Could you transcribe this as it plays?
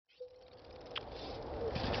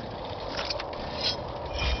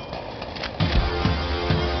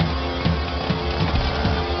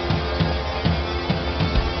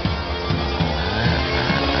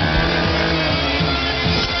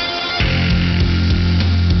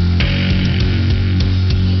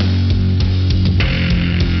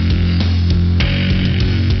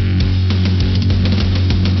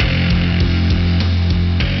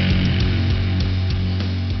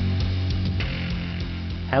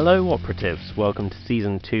Hello operatives, welcome to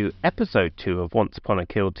Season 2, Episode 2 of Once Upon a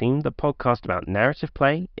Kill Team, the podcast about narrative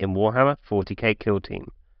play in Warhammer 40k Kill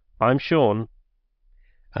Team. I'm Sean.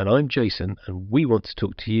 And I'm Jason, and we want to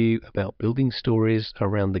talk to you about building stories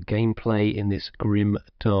around the gameplay in this grim,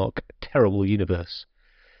 dark, terrible universe.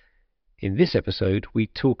 In this episode, we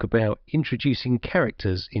talk about introducing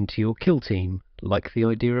characters into your kill team, like the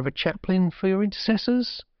idea of a chaplain for your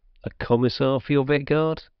intercessors, a commissar for your vet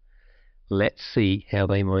guard. Let's see how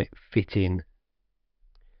they might fit in.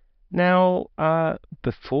 Now,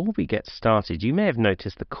 before we get started, you may have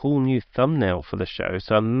noticed the cool new thumbnail for the show,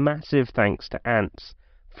 so a massive thanks to Ants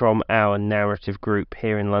from our narrative group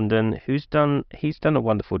here in London, he's done a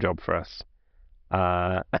wonderful job for us.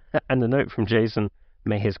 And a note from Jason,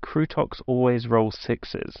 may his Crutox always roll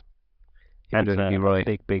sixes. And right.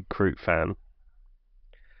 a big Crute fan.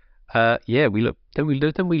 Yeah, we look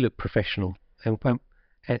professional,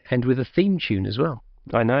 and with a theme tune as well.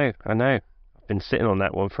 I know. I've been sitting on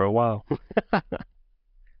that one for a while.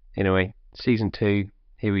 Anyway, Season 2,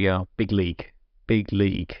 here we are. Big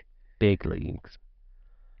leagues. Do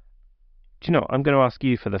you know, I'm going to ask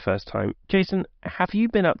you for the first time. Jason, have you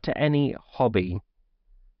been up to any hobby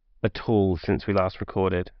at all since we last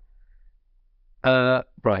recorded?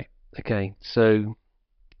 Right. Okay. So,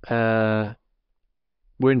 we're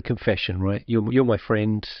in confession, right? You're my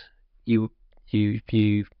friend. You're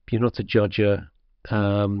not a judger.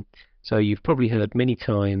 So you've probably heard many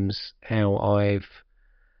times how I've,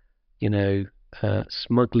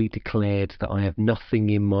 smugly declared that I have nothing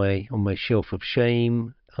on my shelf of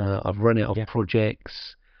shame. I've run out of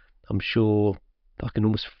projects. I'm sure I can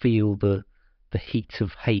almost feel the heat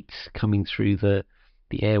of hate coming through the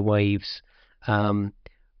airwaves.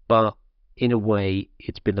 But in a way,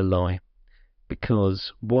 it's been a lie,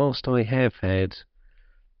 because whilst I have had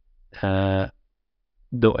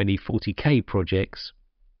not any 40k projects,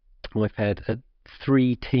 I've had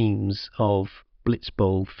 3 teams of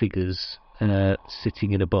Blitzbowl figures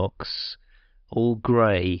sitting in a box, all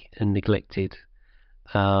grey and neglected.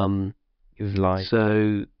 It was live.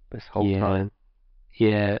 So this whole time.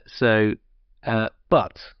 Yeah. So,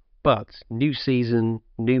 but new season,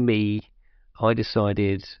 new me. I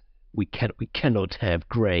decided we cannot have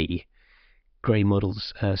grey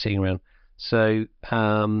models sitting around. So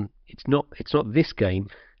it's not this game,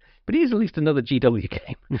 but it is at least another GW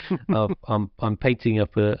game. I'm painting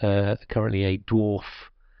up currently a dwarf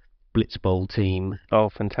Blitzbowl team. Oh,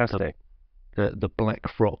 fantastic! The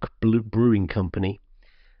Black Rock Brewing Company.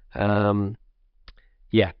 So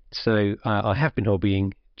I have been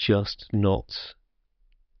hobbying, just not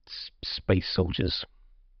space soldiers.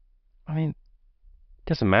 I mean, it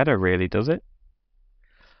doesn't matter really, does it?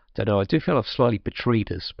 Don't know. I do feel I've slightly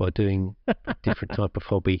betrayed us by doing a different type of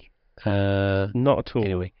hobby. Not at all.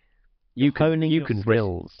 Anyway, you can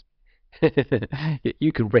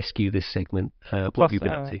rescue this segment. What have you been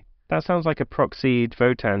up to? That sounds like a proxied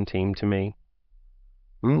Votan team to me.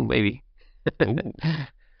 Maybe.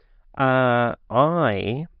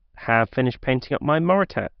 I have finished painting up my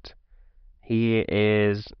Moritat. He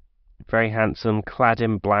is very handsome, clad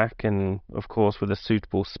in black, and of course with a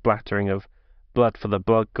suitable splattering of blood for the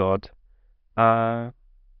blood god.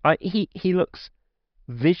 He looks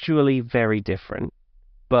visually very different,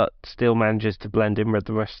 but still manages to blend in with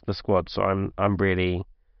the rest of the squad. So I'm really,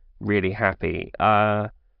 really happy.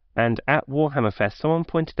 And at Warhammer Fest, someone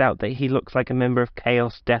pointed out that he looks like a member of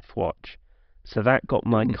Chaos Deathwatch. So that got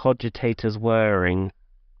my cogitators whirring.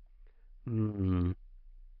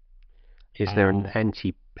 Is there an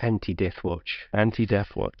anti-Deathwatch?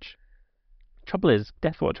 Anti-Deathwatch. Trouble is,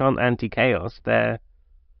 Deathwatch aren't anti-Chaos. They're,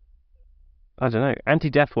 I don't know.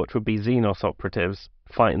 Anti-Deathwatch would be Xenos operatives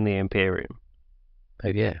fighting the Imperium. Oh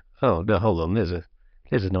yeah. Oh no, hold on. There's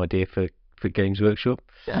an idea for Games Workshop.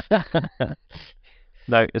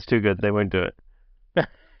 No, it's too good. They won't do it.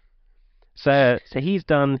 So he's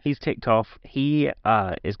done. He's ticked off. He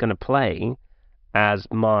is going to play as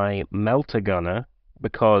my melter gunner,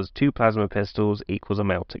 because 2 plasma pistols equals a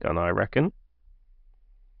melter gunner, I reckon.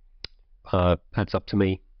 That's up to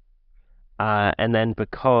me. And then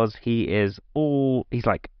because he's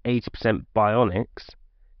like 80% bionics,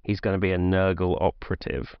 he's going to be a Nurgle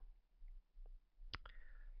operative.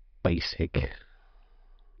 Basic.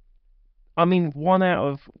 I mean, 1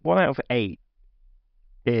 out of 8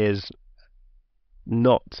 is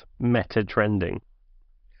not meta trending.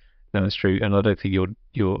 No, that's true, and I don't think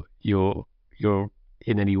you're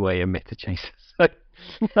in any way a meta chaser.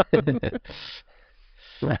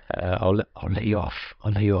 So I'll let you off.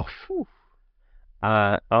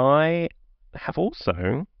 I have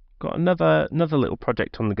also got another little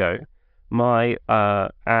project on the go. my,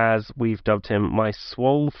 as we've dubbed him, my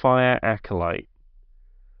Swollfire acolyte,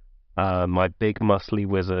 my big muscly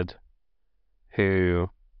wizard, who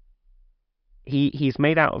he's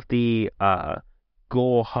made out of the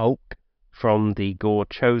Gore Hulk from the Gore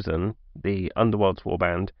Chosen, the Underworld's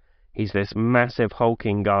warband. He's this massive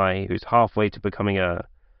hulking guy who's halfway to becoming a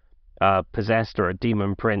possessed or a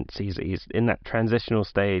demon prince. He's in that transitional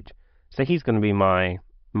stage, so he's going to be my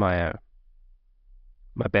Balefire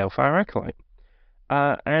acolyte.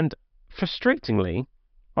 And frustratingly,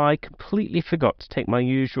 I completely forgot to take my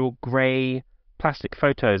usual grey plastic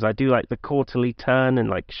photos. I do like the quarterly turn and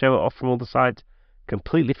like show it off from all the sides.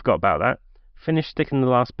 Completely forgot about that. Finished sticking the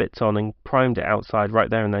last bits on and primed it outside right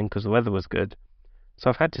there and then because the weather was good. So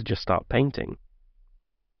I've had to just start painting.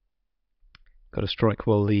 Got to strike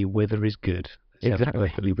while the weather is good. That's Exactly.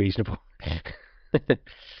 perfectly reasonable.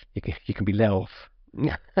 you can be let off.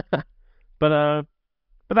 But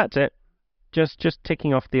that's it. Just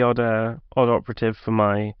ticking off the odd operative for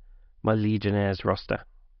my Legionnaires roster.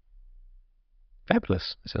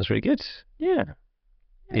 Fabulous. That sounds really good. Yeah.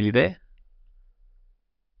 Nearly there.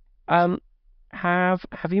 Have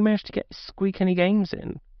you managed to squeak any games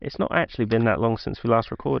in? It's not actually been that long since we last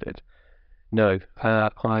recorded. No,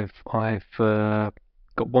 I've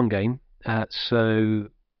got one game. So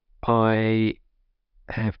I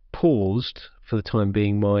have paused for the time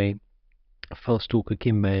being my Farstalker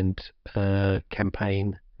Kinband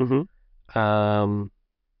campaign. Mm-hmm.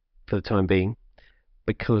 For the time being,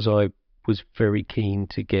 because I was very keen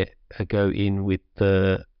to get a go in with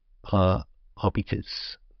the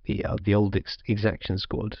Arbiters, the old Exaction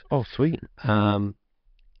Squad. Oh, sweet.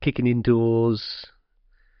 Kicking indoors,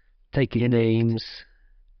 taking names.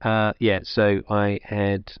 So I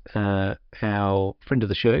had our friend of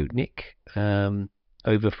the show, Nick,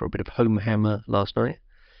 over for a bit of Home Hammer last night,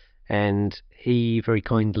 and he very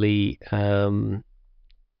kindly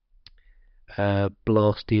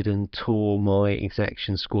blasted and tore my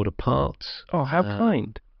Exaction Squad apart. Oh, how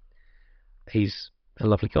kind. He's a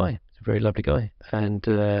lovely guy. He's a very lovely guy.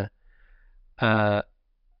 And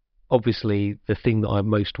obviously the thing that I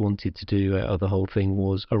most wanted to do out of the whole thing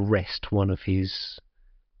was arrest one of his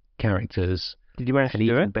characters. Did you manage to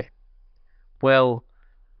do it? Well,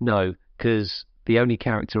 no, because the only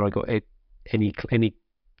character I got any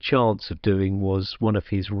chance of doing was one of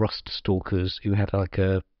his Rust Stalkers who had like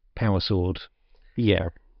a power sword. Yeah.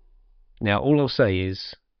 Now, all I'll say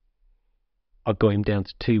is I got him down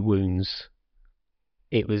to 2 wounds.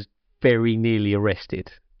 It was very nearly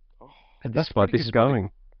arrested. And this is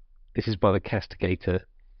going. This is by the Castigator,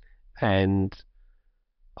 and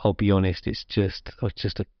I'll be honest, it's just I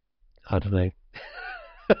don't know.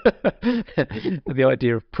 The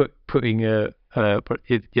idea of putting and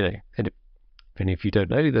if you don't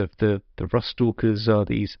know, the Rust Stalkers are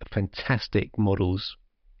these fantastic models.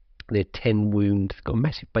 They're 10 wound, they've got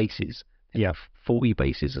massive bases. Yeah, 40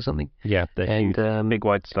 bases or something. Yeah, they're and huge. Big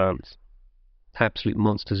wide stance. Absolute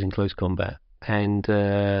monsters in close combat. And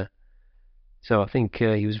so I think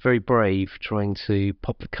he was very brave trying to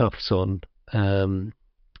pop the cuffs on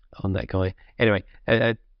that guy. Anyway,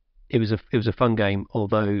 it was a fun game.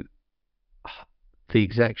 Although the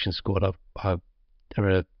Exaction Squad are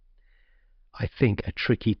I think a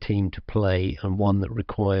tricky team to play and one that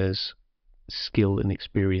requires skill and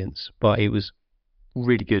experience. But it was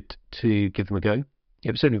really good to give them a go.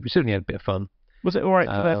 We certainly had a bit of fun. Was it all right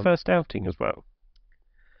for their first outing as well?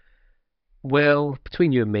 Well,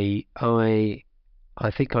 between you and me, I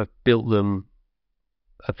think I've built them.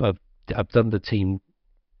 I've done the team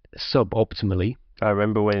suboptimally. I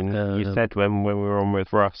remember when you said when we were on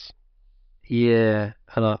with Russ. Yeah,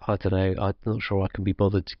 and I don't know. I'm not sure I can be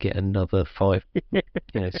bothered to get another 5,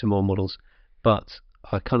 some more models. But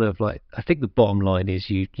I kind of I think the bottom line is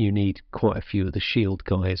you need quite a few of the shield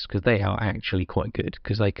guys because they are actually quite good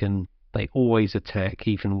because they always attack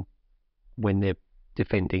even when they're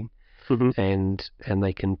defending. Mm-hmm. and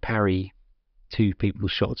they can parry 2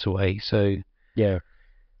 people's shots away. So yeah,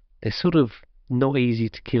 they're sort of not easy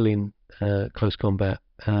to kill in close combat.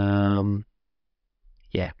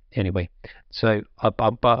 Anyway, so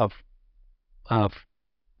I'm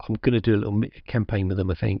going to do a little campaign with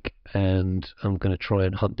them, I think, and I'm going to try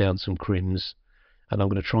and hunt down some crims, and I'm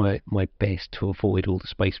going to try my best to avoid all the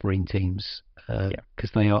Space Marine teams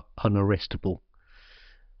because they are unarrestable.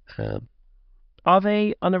 Are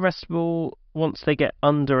they unarrestable once they get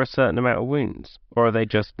under a certain amount of wounds, or are they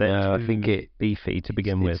just I think beefy to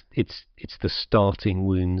begin with? It's the starting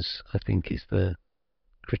wounds. I think is the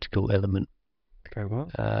critical element. Very well.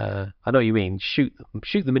 I know what you mean. Shoot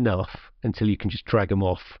them enough until you can just drag them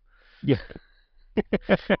off. Yeah.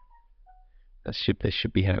 That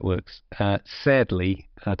should be how it works. Sadly,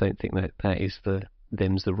 I don't think that is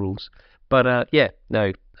them's the rules. But yeah,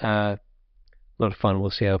 no, a lot of fun.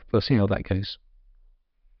 We'll see how that goes.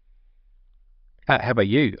 How about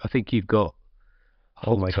you? I think you've got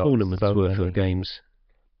Oh whole my God, tournaments so worth many. of games.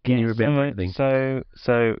 Can you remember everything? So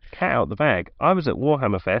cat out the bag. I was at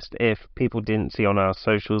Warhammer Fest. If people didn't see on our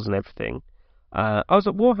socials and everything, I was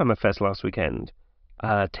at Warhammer Fest last weekend,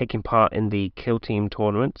 taking part in the Kill Team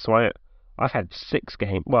tournament. So I've had 6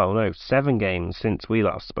 games. Well, no, 7 games since we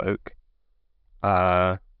last spoke.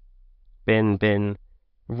 Uh, been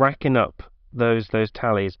racking up those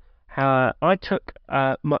tallies. I took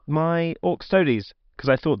my Orc Toadies because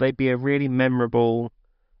I thought they'd be a really memorable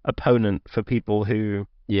opponent for people who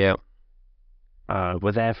Yeah,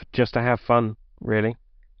 were there just to have fun, really.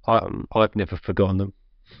 I've never forgotten them.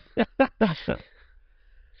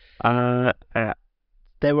 uh, uh,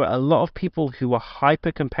 there were a lot of people who were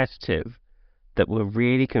hyper competitive that were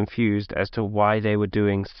really confused as to why they were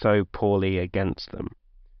doing so poorly against them.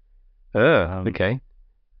 Okay.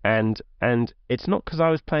 And it's not because I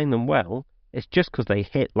was playing them well, it's just because they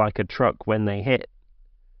hit like a truck when they hit.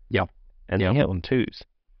 Yeah. And Yeah. they hit on 2s.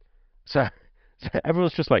 So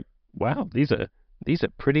everyone's just like, wow, these are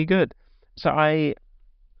pretty good. So we're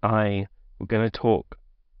going to talk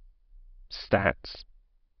stats.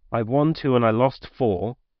 I won 2 and I lost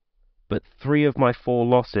 4, but 3 of my 4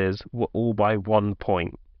 losses were all by 1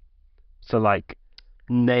 point. So like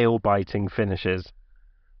nail biting finishes.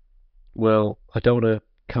 Well, I don't want to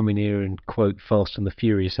come in here and quote Fast and the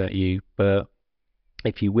Furious at you, but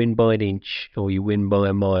if you win by an inch or you win by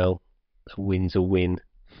a mile, a win's a win.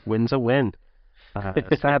 Win's a win.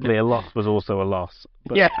 Sadly, a loss was also a loss.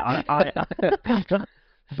 But Yeah.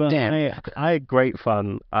 But Damn. I had great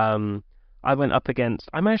fun. I went up against.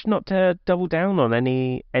 I managed not to double down on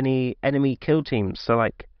any enemy kill teams. So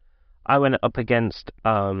like, I went up against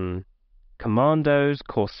Commandos,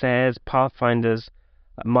 Corsairs, Pathfinders.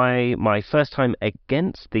 My first time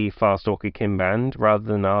against the Fast Orca Kim band rather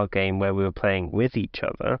than our game where we were playing with each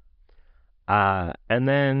other. And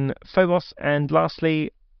then Phobos, and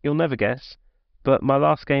lastly, you'll never guess, but my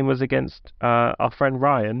last game was against our friend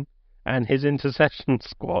Ryan and his intercession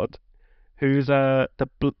squad, who's the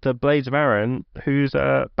Blades of Aaron, whose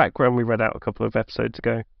background we read out a couple of episodes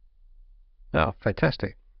ago. Oh,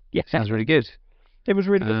 fantastic. Yeah, Sounds really good. it was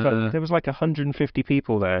really good fun. There was like 150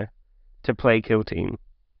 people there to play Kill Team.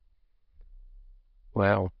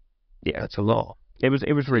 Wow. Yeah, That's a lot. it was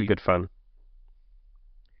really good fun.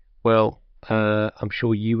 Well, I'm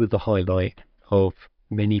sure you were the highlight of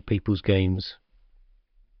many people's games.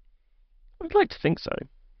 I'd like to think so.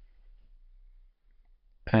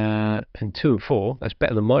 And 2 and 4, that's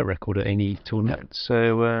better than my record at any tournament.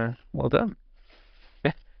 So, well done.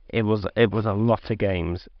 It was a lot of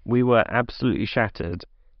games. We were absolutely shattered.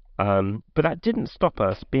 But that didn't stop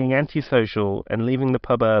us being antisocial and leaving the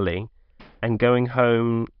pub early and going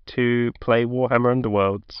home to play Warhammer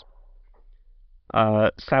Underworlds.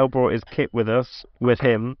 Sal brought his kit with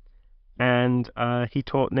him, and he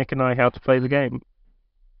taught Nick and I how to play the game.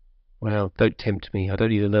 Well, don't tempt me. I don't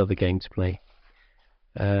need another game to play.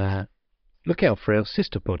 Look out for our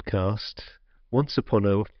sister podcast, Once Upon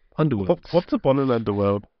a Underworld. What's upon an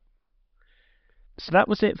Underworld? So that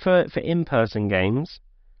was it for in-person games.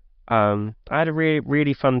 I had a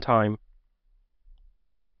really fun time.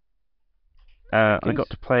 I got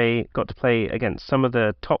to play against some of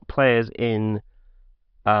the top players in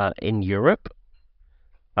Europe.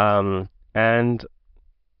 And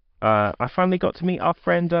I finally got to meet our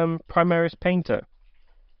friend Primaris Painter.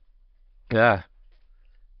 Yeah.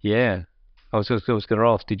 I was going to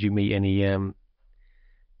ask, did you meet any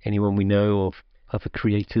anyone we know of other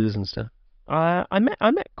creators and stuff? I met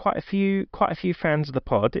quite a few fans of the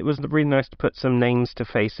pod. It was really nice to put some names to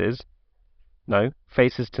faces. No,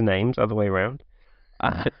 faces to names, other way around.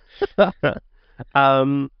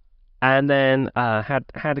 And then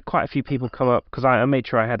had quite a few people come up because I made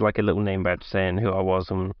sure I had like a little name badge saying who I was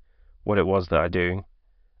and what it was that I do.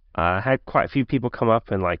 Had quite a few people come up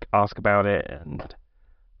and like ask about it, and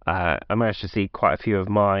I managed to see quite a few of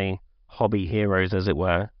my hobby heroes, as it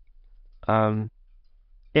were.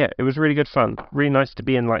 Yeah, it was really good fun. Really nice to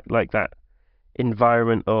be in like that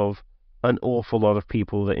environment of an awful lot of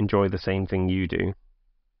people that enjoy the same thing you do.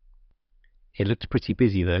 It looked pretty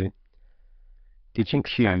busy though. Did you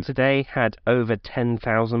queue? Saturday had over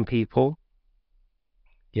 10,000 people.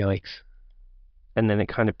 Yikes. And then it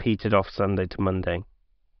kind of petered off Sunday to Monday.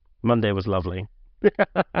 Monday was lovely.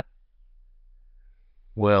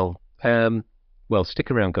 Well,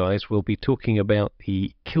 stick around, guys. We'll be talking about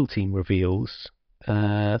the Kill Team reveals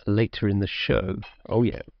later in the show. Oh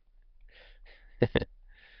yeah.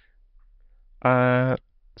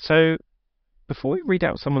 So before we read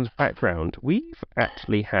out someone's background, we've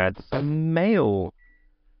actually had some mail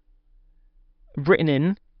written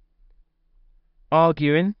in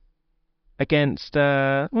arguing against,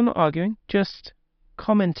 well, not arguing, just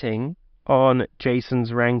commenting on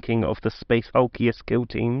Jason's ranking of the Space Hulkier skill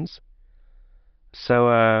teams.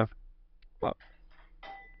 So,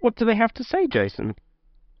 what do they have to say, Jason?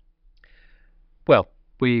 Well,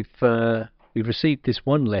 we've received this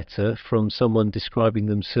one letter from someone describing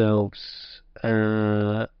themselves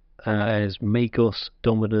as Magos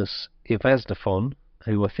Dominus Ivasdaphon,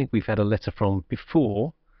 who I think we've had a letter from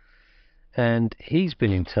before, and he's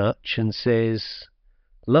been in touch and says,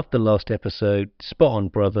 "Loved the last episode, spot on,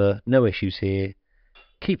 brother, no issues here.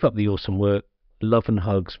 Keep up the awesome work. Love and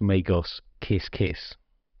hugs, Magos. Kiss, kiss."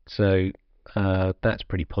 So that's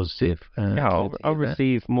pretty positive. Yeah, I'll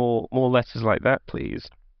receive more letters like that, please.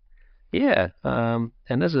 Yeah,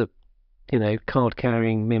 and as a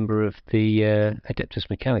card-carrying member of the Adeptus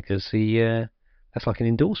Mechanicus, that's like an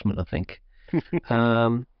endorsement, I think.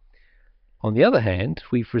 On the other hand,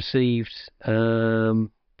 we've received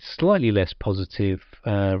slightly less positive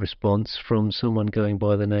response from someone going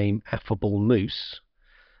by the name Affable Moose,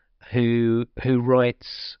 who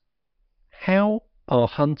writes, "How are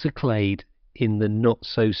Hunter Clade in the not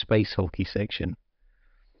so space hulky section?"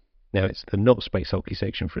 Now it's the not space hulky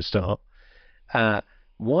section for a start.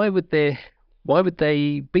 Why would they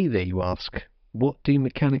be there, you ask? What do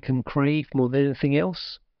Mechanicum crave more than anything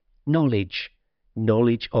else? Knowledge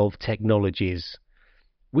of technologies.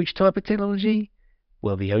 Which type of technology?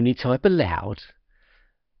 Well, the only type allowed.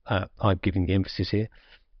 I'm giving the emphasis here.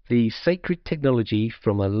 The sacred technology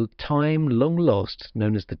from a time long lost,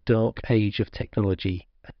 known as the Dark Age of Technology.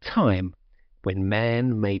 A time when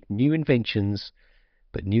man made new inventions,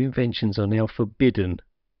 but new inventions are now forbidden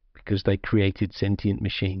because they created sentient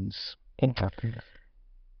machines. It happened.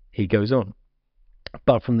 He goes on.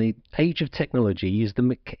 But from the age of technology is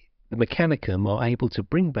the Mechanicum are able to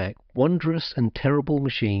bring back wondrous and terrible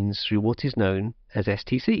machines through what is known as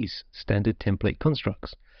STCs, Standard Template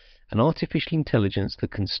Constructs, an artificial intelligence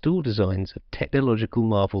that can store designs of technological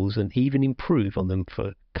marvels and even improve on them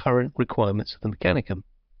for current requirements of the Mechanicum.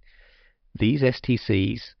 These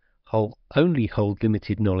STCs only hold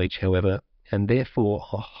limited knowledge, however, and therefore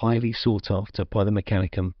are highly sought after by the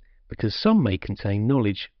Mechanicum, because some may contain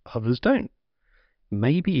knowledge others don't.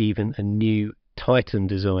 Maybe even a new Titan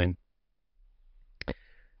design.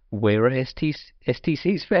 Where are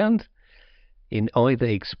STCs found? In either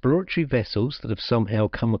exploratory vessels that have somehow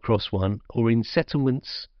come across one, or in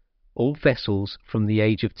settlements or vessels from the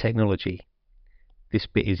age of technology. This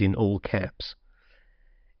bit is in all caps.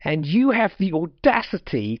 And you have the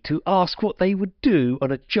audacity to ask what they would do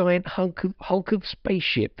on a giant hulk of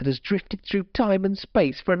spaceship that has drifted through time and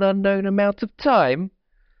space for an unknown amount of time?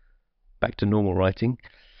 Back to normal writing.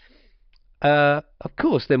 Of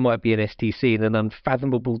course there might be an STC in an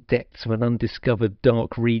unfathomable depths of an undiscovered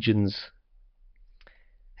dark regions.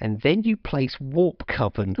 And then you place Warp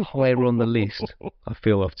Coven higher on the list. I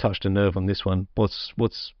feel I've touched a nerve on this one. What's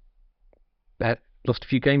that? Lost a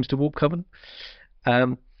few games to Warp Coven?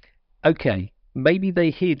 Okay, maybe they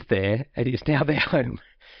hid there and it's now their home.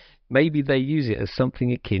 Maybe they use it as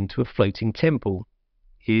something akin to a floating temple.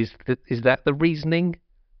 Is that the reasoning?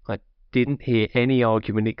 I didn't hear any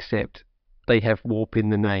argument except they have warp in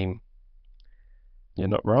the name. You're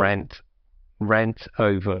not wrong. Rant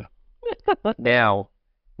over. Now,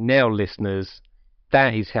 listeners,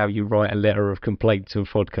 that is how you write a letter of complaint to a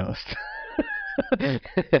podcast.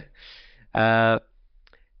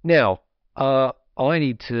 Now, I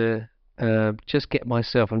need to just get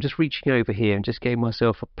myself, I'm just reaching over here and just getting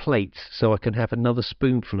myself a plate so I can have another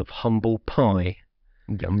spoonful of humble pie.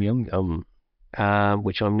 Yum, yum, yum.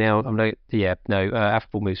 Which Affable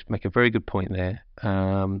Moose make a very good point there.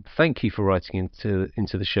 Thank you for writing into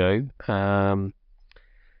the show.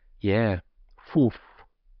 Oof.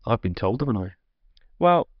 I've been told, haven't I?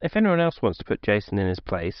 Well, if anyone else wants to put Jason in his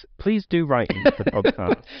place, please do write into the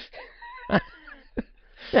podcast.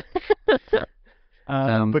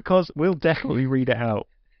 Because we'll definitely read it out.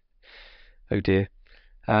 Oh dear.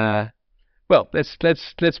 Well,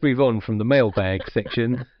 let's move on from the mailbag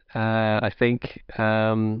section. I think,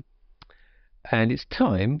 and it's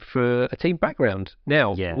time for a team background.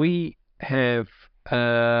 Now we have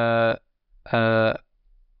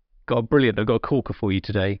got brilliant. I've got a corker for you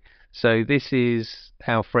today. So this is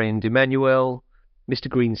our friend Emmanuel, Mr.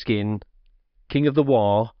 Greenskin, King of the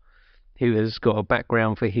War, who has got a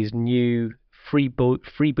background for his new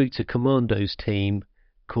Freebooter Commandos team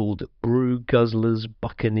called Brew Guzzlers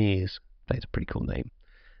Buccaneers. That's a pretty cool name.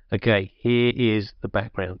 Okay, here is the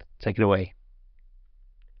background. Take it away.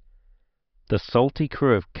 The salty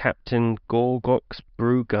crew of Captain Gorgok's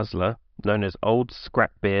brew guzzler, known as Old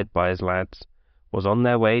Scrapbeard by his lads, was on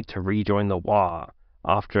their way to rejoin the War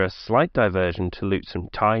after a slight diversion to loot some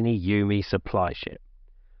tiny Yumi supply ship.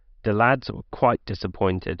 The lads were quite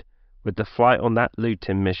disappointed with the flight on that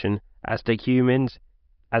looting mission, as the Yumis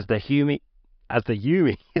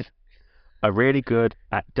are really good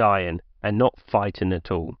at dying and not fighting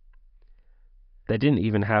at all. They didn't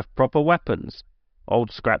even have proper weapons. Old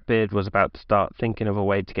Scrapbeard was about to start thinking of a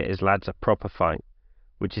way to get his lads a proper fight,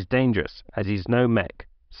 which is dangerous as he's no mech,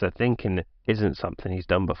 so thinking isn't something he's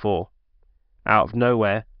done before. Out of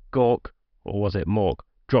nowhere, Gork, or was it Morg,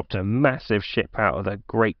 dropped a massive ship out of the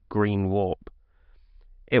Great Green Warp.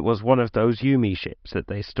 It was one of those Yumi ships that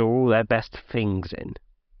they store all their best things in.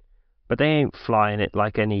 But they ain't flying it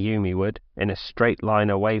like any Yumi would, in a straight line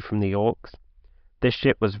away from the orcs. This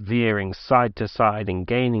ship was veering side to side and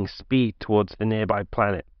gaining speed towards the nearby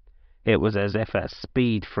planet. It was as if a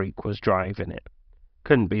speed freak was driving it.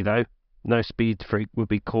 Couldn't be though. No speed freak would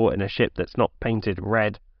be caught in a ship that's not painted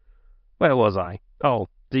red. Where was I? Oh,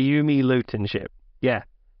 the Yumi looting ship. Yeah,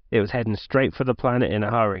 it was heading straight for the planet in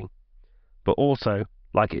a hurry. But also,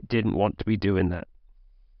 like it didn't want to be doing that.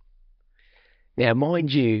 Now,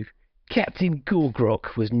 mind you, Captain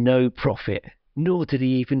Gorgrok was no prophet, nor did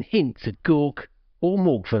he even hint to Gork, or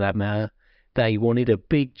Morg for that matter, that he wanted a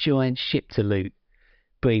big giant ship to loot.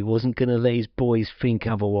 But he wasn't going to let his boys think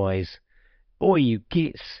otherwise. Oi, you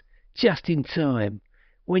gits, just in time.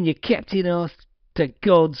 When your captain asked the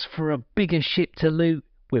gods for a bigger ship to loot,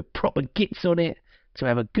 with proper gits on it, to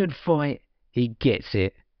have a good fight, he gets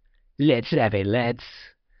it. Let's have it, lads.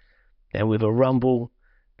 And with a rumble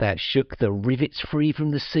that shook the rivets free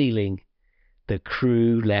from the ceiling, the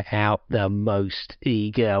crew let out the most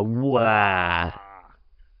eager wah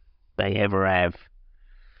they ever have.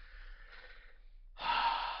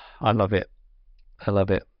 I love it. I love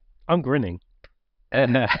it. I'm grinning. We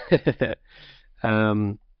need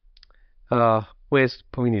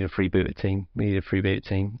a freebooter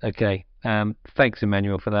team. Okay. Thanks,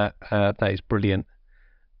 Emmanuel, for that. That is brilliant.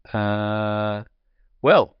 Well,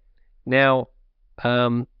 now,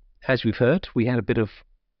 as we've heard, we had a bit of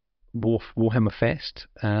Warhammer Fest.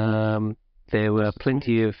 There were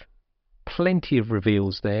plenty of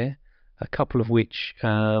reveals there. A couple of which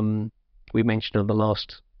we mentioned on the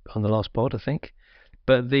last pod, I think.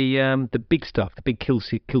 But the big stuff, the big kill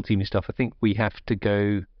team stuff, I think we have to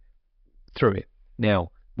go through it.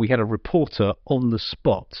 Now, we had a reporter on the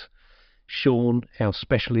spot. Sean, our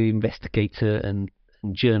special investigator and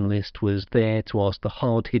journalist, was there to ask the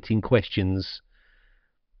hard-hitting questions,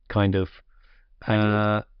 kind of.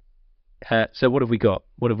 So what have we got?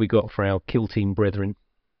 What have we got for our kill team brethren?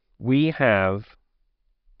 We have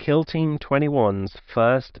Kill Team 21's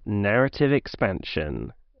first narrative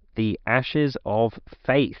expansion, The Ashes of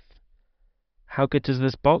Faith. How good does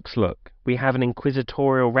this box look? We have an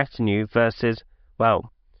inquisitorial retinue versus,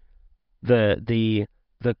 well, the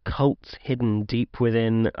cults hidden deep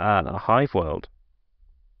within a hive world,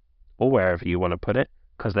 or wherever you want to put it,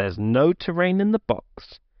 because there's no terrain in the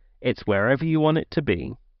box. It's wherever you want it to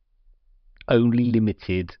be. Only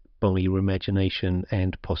limited by your imagination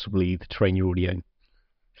and possibly the terrain you already own.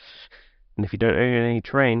 And if you don't own any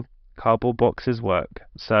terrain, cardboard boxes work.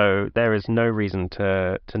 So there is no reason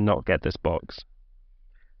to not get this box.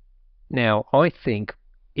 Now, I think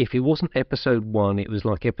if it wasn't episode 1, it was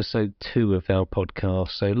like episode 2 of our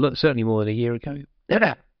podcast. So certainly more than a year ago.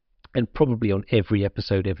 And probably on every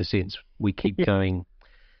episode ever since. We keep going.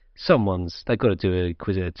 They've got to do an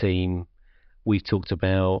Inquisitor team. We've talked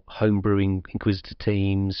about homebrewing Inquisitor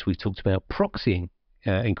teams. We've talked about proxying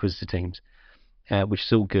Inquisitor teams, which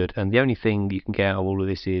is all good. And the only thing you can get out of all of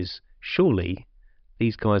this is, surely,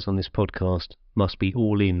 these guys on this podcast must be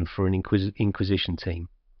all in for an Inquisition team.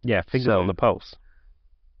 Yeah, fingers on the pulse.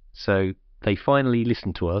 So they finally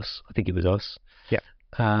listened to us. I think it was us. Yeah.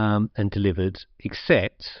 And delivered.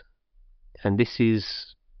 Except, and this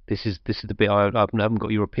is the bit I haven't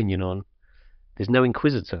got your opinion on. There's no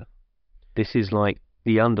Inquisitor. This is like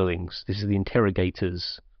the underlings. This is the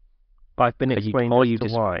interrogators. I've been explained as to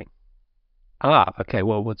why. Okay.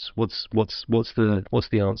 Well, what's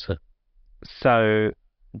the answer? So,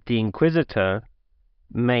 the Inquisitor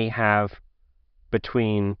may have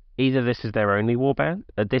between either this is their only warband,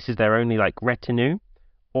 this is their only like retinue,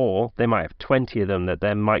 or they might have 20 of them that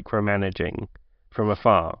they're micromanaging from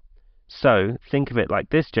afar. So think of it like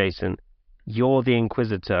this, Jason. You're the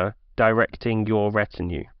Inquisitor directing your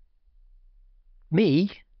retinue.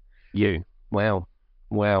 Me? You. Wow.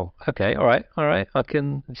 Wow. Okay. All right. All right. I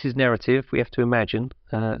can. This is narrative. We have to imagine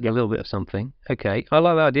a Yep. little bit of something. Okay. I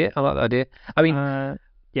like that idea. I like that idea. I mean,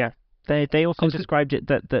 Yeah. They I also was. described it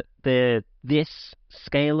that this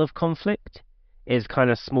scale of conflict is kind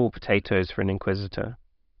of small potatoes for an inquisitor.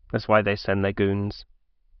 That's why they send their goons.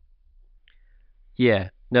 Yeah.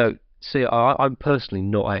 No. See, I'm personally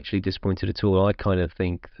not actually disappointed at all. I kind of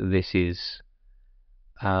think this is,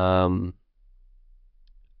 um,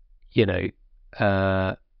 you know,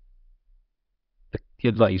 uh,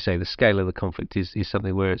 like you say, the scale of the conflict is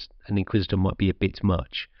something where an inquisitor might be a bit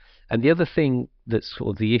much. And the other thing that's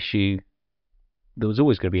sort of the issue, there was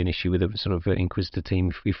always going to be an issue with a sort of inquisitor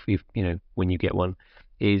team if when you get one,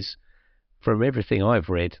 is from everything I've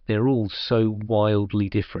read, they're all so wildly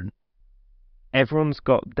different. Everyone's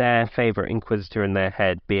got their favorite inquisitor in their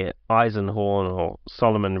head, be it Eisenhorn or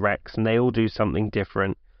Solomon Rex, and they all do something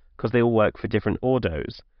different because they all work for different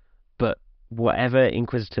ordos. But whatever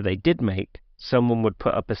inquisitor they did make, someone would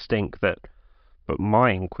put up a stink that, but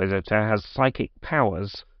my inquisitor has psychic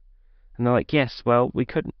powers. And they're like, yes, well, we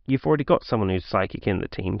couldn't. You've already got someone who's psychic in the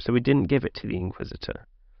team, so we didn't give it to the inquisitor.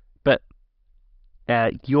 But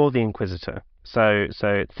you're the inquisitor, so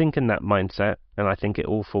think in that mindset, and I think it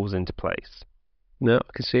all falls into place. No,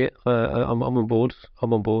 I can see it. I'm on board.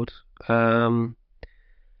 I'm on board. And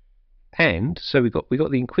so we got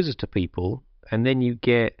the inquisitor people, and then you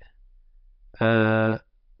get uh,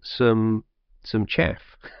 some chaff.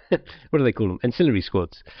 What do they call them? Ancillary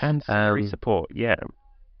squads. Ancillary support, yeah.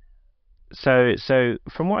 So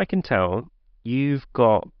from what I can tell, you've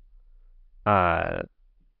got uh,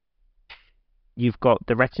 you've got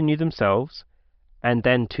the retinue themselves, and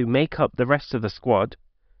then to make up the rest of the squad,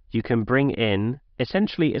 you can bring in,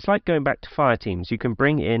 essentially, it's like going back to fire teams. You can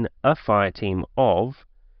bring in a fire team of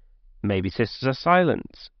maybe Sisters of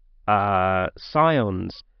Silence,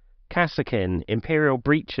 Scions, Kassakin, Imperial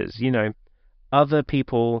Breaches, other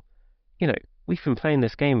people. We've been playing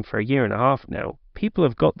this game for a year and a half now. People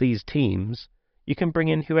have got these teams. You can bring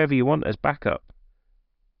in whoever you want as backup.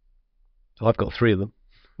 I've got 3 of them.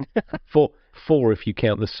 Four if you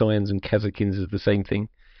count the Scions and Kazakhins as the same thing.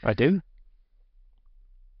 I do.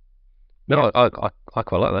 No, yeah. I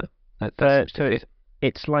quite like that. So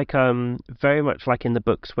it's like very much like in the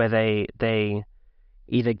books where they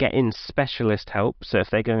either get in specialist help. So if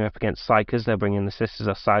they're going up against psychers, they'll bring in the Sisters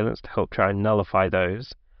of Silence to help try and nullify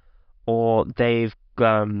those, or they've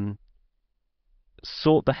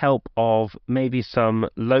sought the help of maybe some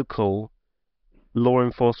local law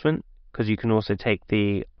enforcement, because you can also take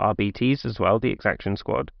the RBTs as well, the Exaction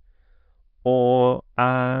Squad, or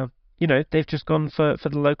they've just gone for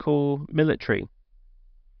the local military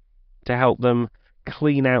to help them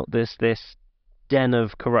clean out this den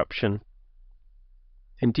of corruption.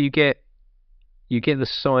 And do you get the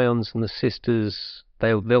Scions and the Sisters?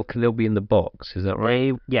 They'll be in the box. Is that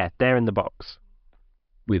right? They're in the box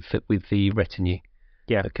with the retinue.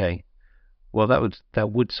 Yeah. Okay. Well,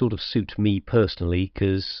 that would sort of suit me personally,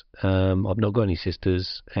 because I've not got any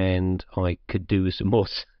sisters, and I could do with some more.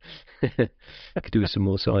 I could do with some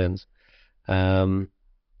more Scions.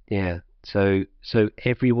 Yeah. So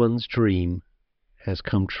everyone's dream has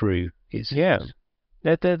come true. Yeah.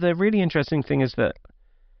 The really interesting thing is that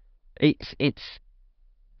it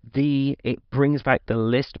brings back the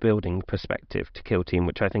list building perspective to Kill Team,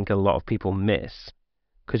 which I think a lot of people miss,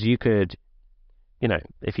 because you could,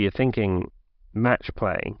 if you're thinking match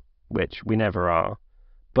play, which we never are,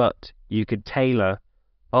 but you could tailor,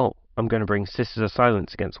 I'm going to bring Sisters of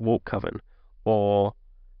Silence against Warp Coven, or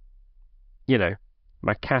my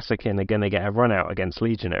Kassakin are going to get a run out against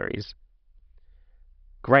Legionaries.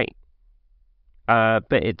 Great. But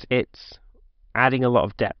it's adding a lot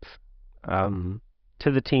of depth to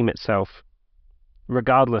the team itself,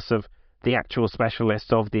 regardless of the actual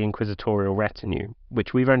specialist of the Inquisitorial retinue,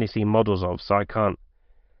 which we've only seen models of, so I can't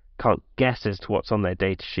guess as to what's on their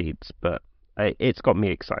data sheets, but it's got me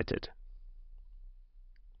excited.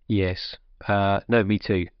 Yes. No, me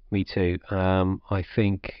too. I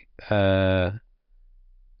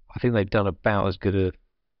think they've done about as good a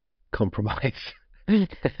compromise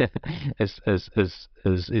as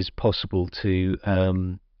is possible to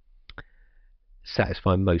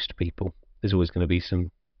satisfy most people. There's always going to be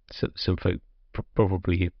some folk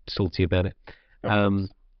probably salty about it.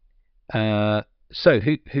 So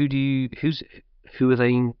who are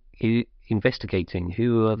they investigating?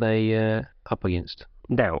 Who are they up against?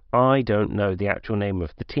 Now, I don't know the actual name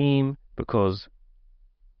of the team because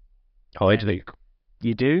I do.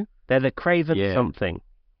 You do? They're the Craven something.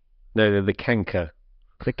 No, they're the Canker.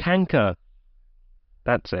 The Canker.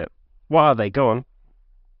 That's it. What are they? Go on.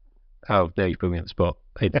 Oh, there you put me on the spot.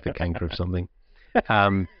 It's the Canker of something.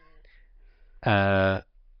 Um, uh,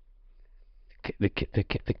 the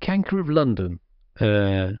Canker of London,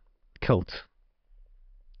 cult,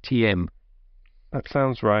 TM. That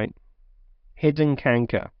sounds right. Hidden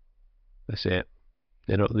Canker. That's it.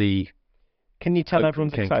 They're not the Can you tell open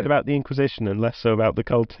everyone's excited Canker. about the Inquisition and less so about the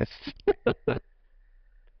cultists?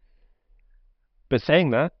 But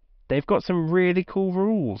saying that, they've got some really cool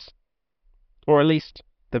rules. Or at least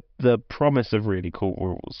the promise of really cool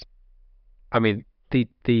rules. I mean,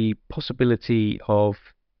 the possibility of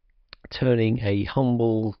turning a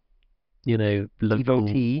humble, local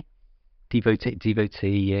devotee,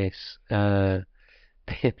 yes, the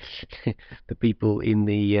people in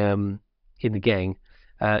the gang,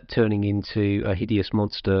 turning into a hideous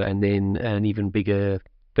monster, and then an even bigger,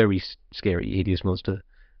 very scary hideous monster,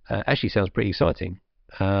 actually sounds pretty exciting.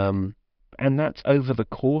 Um, And that's over the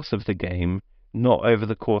course of the game, not over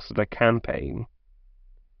the course of the campaign.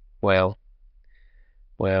 well,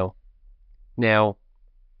 well, now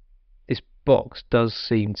this box does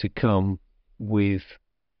seem to come with,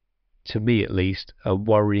 to me at least, a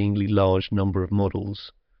worryingly large number of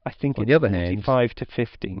models. I think On it's the other hand, 45 to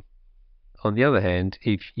 50.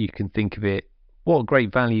 if you can think of it, what a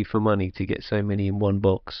great value for money to get so many in one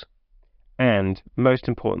box. And, most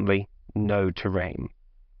importantly, no terrain.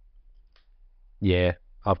 Yeah,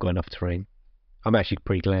 I've got enough terrain. I'm actually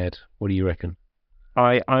pretty glad. What do you reckon?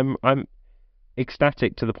 I'm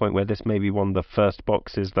ecstatic to the point where this may be one of the first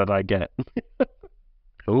boxes that I get.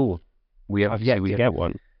 Oh, we have I've yet to get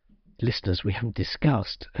one. listeners. We haven't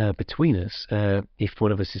discussed between us if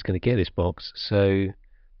one of us is going to get this box. So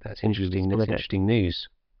that's interesting. That's interesting news.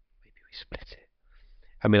 Maybe we split it.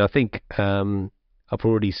 I mean, I think I've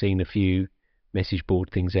already seen a few message board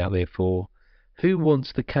things out there for who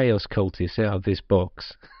wants the Chaos Cultists out of this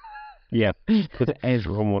box. Yeah, because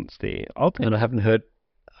everyone wants the. And I haven't heard.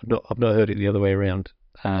 I've not heard it the other way around.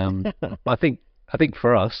 I think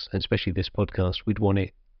for us, and especially this podcast, we'd want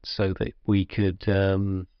it so that we could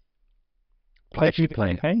actually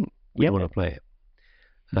play it. We want to play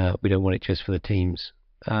it. We don't want it just for the teams.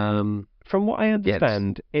 From what I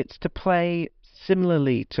understand, it's to play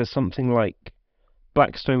similarly to something like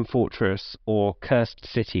Blackstone Fortress or Cursed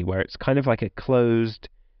City, where it's kind of like a closed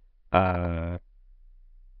kind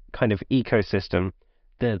of ecosystem.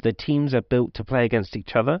 The teams are built to play against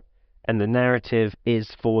each other, and the narrative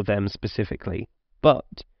is for them specifically. But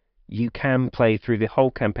you can play through the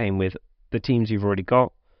whole campaign with the teams you've already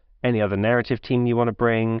got, any other narrative team you want to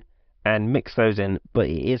bring, and mix those in. But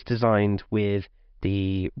it is designed with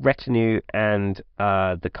the retinue and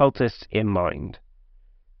the cultists in mind.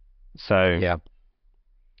 So Yeah.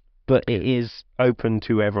 But it is open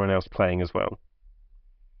to everyone else playing as well.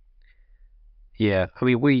 Yeah, I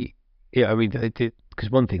mean because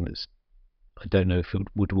one thing that's, I don't know if it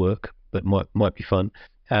would work, but might be fun,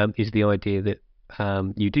 is the idea that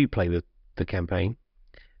you do play the campaign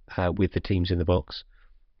with the teams in the box,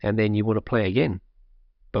 and then you want to play again,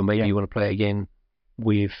 but maybe you want to play again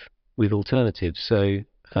with alternatives. So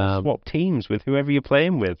swap teams with whoever you're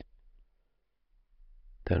playing with.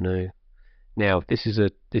 Don't know. Now this is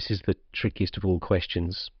the trickiest of all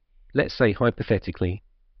questions. Let's say hypothetically,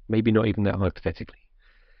 maybe not even that hypothetically,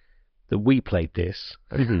 that we played this.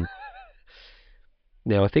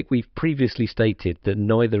 Now, I think we've previously stated that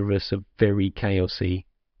neither of us are very chaosy.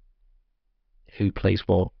 Who plays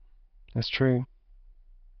what? That's true.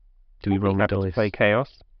 Do we roll the dice? To play chaos.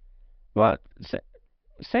 But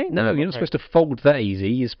say no, you're not supposed to fold that easy.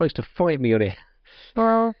 You're supposed to fight me on it.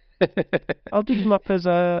 Well, I'll dig them up as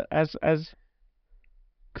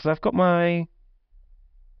because I've got my.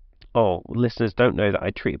 Oh, listeners don't know that I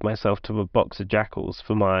treated myself to a box of jackals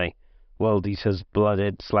for my World Eaters,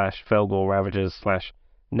 Blooded / Felgor Ravagers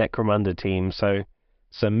 / Necromunda team. So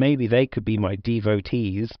maybe they could be my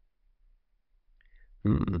devotees.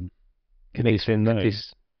 Mix in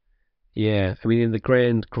those. Yeah, I mean, in the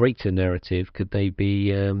greater narrative, could they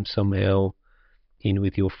be somehow in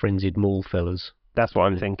with your frenzied maul fellas? That's what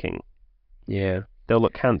I'm thinking. Yeah, they'll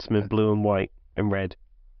look handsome in blue and white and red.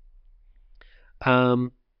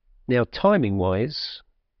 Now, timing-wise,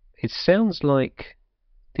 it sounds like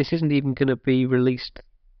this isn't even going to be released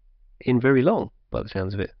in very long, by the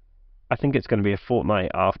sounds of it. I think it's going to be a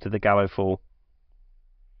fortnight after the Gallowfall.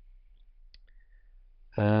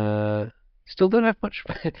 Still don't have much.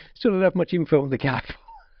 Still don't have much info on the Gallowfall.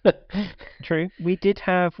 True. We did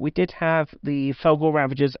have the Felgor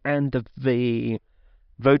Ravagers and the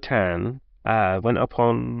Votan went up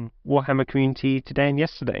on Warhammer Community today and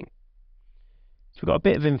yesterday. So we've got a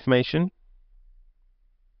bit of information.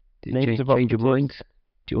 Did you change your mind?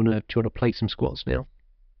 Do you want to play some squats now?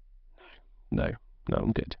 No,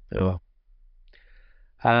 I'm good. Oh.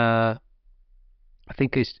 Uh, I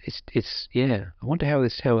think it's yeah. I wonder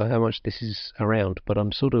how much this is around, but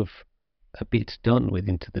I'm sort of a bit done with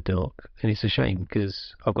Into the Dark, and it's a shame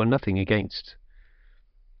because I've got nothing against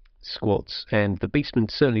squats, and the Beastmen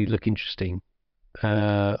certainly look interesting.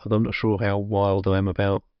 Although I'm not sure how wild I am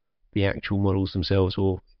about the actual models themselves,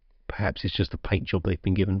 or perhaps it's just the paint job they've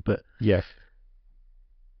been given. But Yes.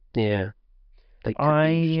 yeah, they could be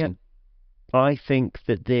I interesting. I think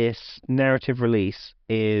that this narrative release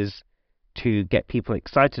is to get people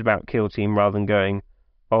excited about Kill Team rather than going,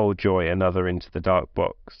 oh joy, another Into the Dark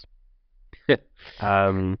box.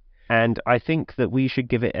 And I think that we should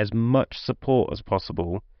give it as much support as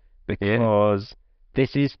possible Yeah, because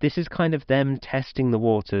this is kind of them testing the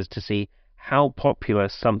waters to see how popular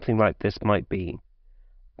something like this might be.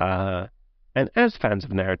 Uh, and as fans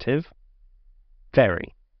of narrative,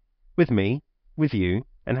 very, with me, with you,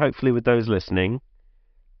 and hopefully with those listening,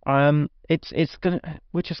 we're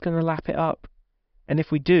just gonna lap it up, and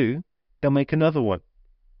if we do, they'll make another one.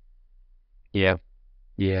 yeah,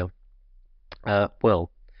 yeah.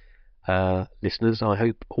 Well, listeners, I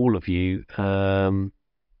hope all of you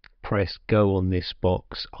press go on this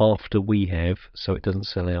box after we have, so it doesn't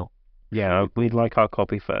sell out. Yeah, we'd like our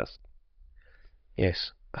copy first.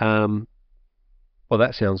 Yes. Well,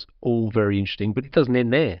 that sounds all very interesting, but it doesn't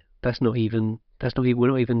end there. That's not even. That's not even.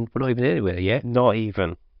 We're not even anywhere yet. Not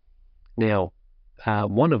even. Now,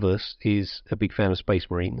 one of us is a big fan of Space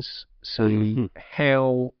Marines. So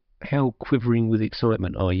how quivering with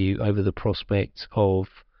excitement are you over the prospect of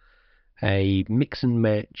a mix and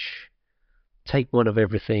match, take one of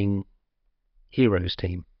everything heroes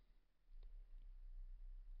team?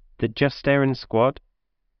 The Justarin squad,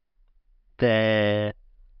 they're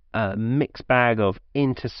a mixed bag of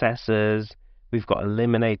intercessors. We've got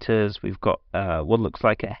eliminators. We've got what looks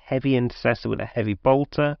like a heavy intercessor with a heavy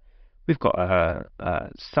bolter. We've got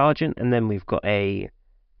a sergeant, and then we've got a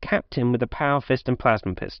captain with a power fist and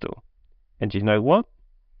plasma pistol. And you know what?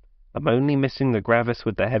 I'm only missing the Gravis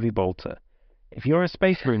with the heavy bolter. If you're a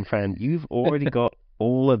Space Marine fan, you've already got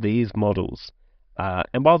all of these models.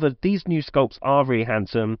 And while these new sculpts are really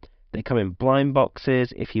handsome, they come in blind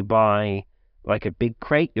boxes. If you buy like a big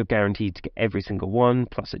crate, you're guaranteed to get every single one,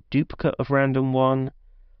 plus a duplicate of random one.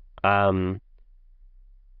 They're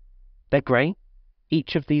great.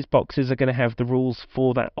 Each of these boxes are going to have the rules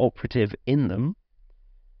for that operative in them.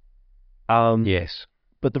 Yes.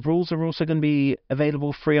 But the rules are also going to be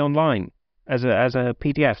available free online as a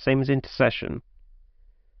PDF, same as Intercession.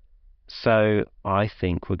 So I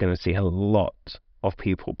think we're going to see a lot of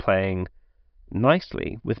people playing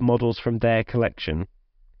nicely with models from their collection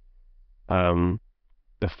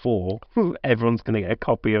before everyone's going to get a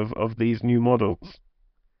copy of these new models.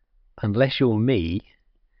 Unless you're me,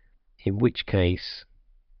 in which case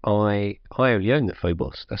I only own the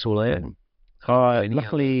Phobos. That's all I own.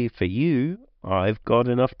 Luckily for you, I've got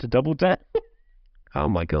enough to double debt. Oh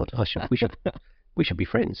my god! We should be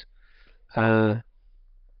friends.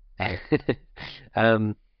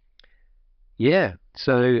 Yeah.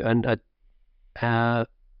 So and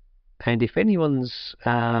if anyone's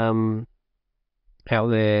out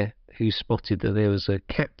there who spotted that there was a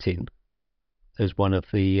captain as one of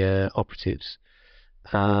the operatives,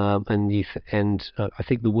 and I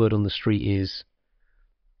think the word on the street is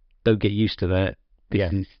don't get used to that.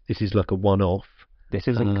 This is like a one-off. This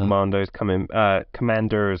isn't commanders coming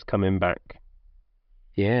back.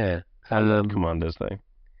 Yeah. Commanders though.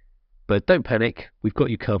 But don't panic. We've got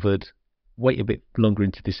you covered. Wait a bit longer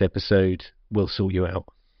into this episode. We'll sort you out.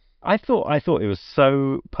 I thought it was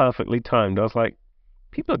so perfectly timed. I was like,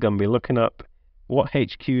 people are going to be looking up what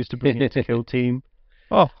HQs to bring into Kill Team.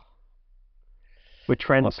 Oh, we're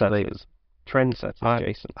trendsetters. Jason.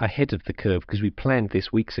 Ahead of the curve because we planned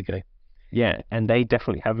this weeks ago. Yeah, and they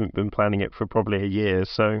definitely haven't been planning it for probably a year,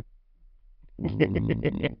 so...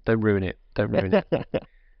 Don't ruin it. Don't ruin it.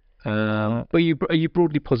 But are you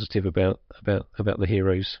broadly positive about the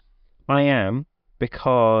heroes? I am,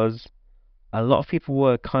 because a lot of people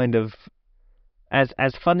were kind of...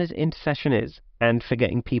 As fun as Intercession is, and for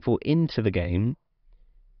getting people into the game,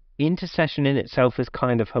 Intercession in itself is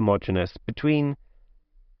kind of homogenous. Between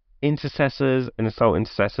intercessors and assault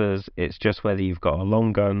intercessors, it's just whether you've got a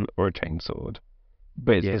long gun or a chainsword,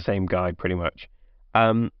 but it's the same guy pretty much.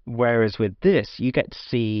 Whereas with this, you get to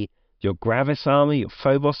see your Gravis armor, your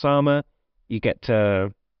Phobos armor. You get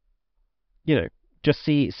to, just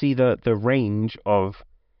see the range of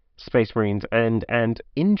Space Marines, and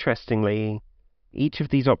interestingly, each of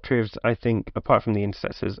these operatives, I think, apart from the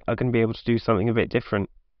intercessors, are going to be able to do something a bit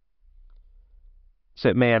different. So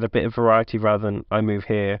it may add a bit of variety rather than I move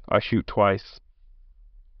here, I shoot twice.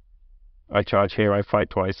 I charge here, I fight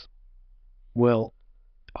twice. Well,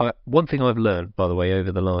 one thing I've learned, by the way,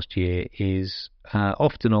 over the last year is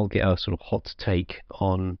often I'll get a sort of hot take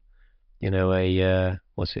on,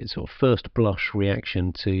 what's it, sort of first blush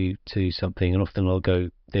reaction to something, and often I'll go,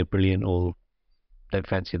 they're brilliant or don't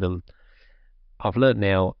fancy them. I've learned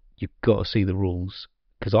now you've got to see the rules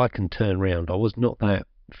because I can turn round. I was not that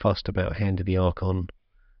fussed about Hand of the Archon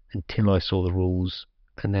until I saw the rules,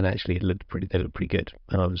 and then actually they looked pretty good,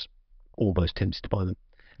 and I was almost tempted to buy them.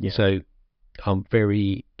 Yeah. So I'm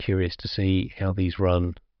very curious to see how these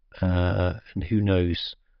run, and who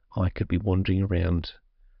knows, I could be wandering around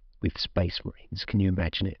with Space Marines. Can you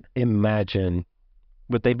imagine it? Imagine.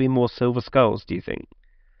 Would they be more Silver Skulls, do you think?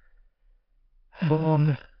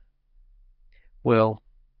 Well,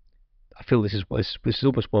 I feel this is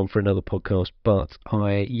almost one for another podcast, but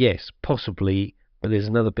yes, possibly. But there's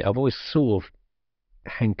another bit. I've always sort of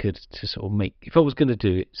hankered to sort of make. If I was going to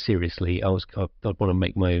do it seriously, I'd want to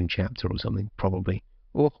make my own chapter or something, probably.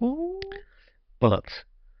 But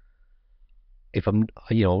if I want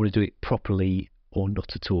to do it properly or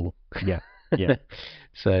not at all. Yeah, yeah.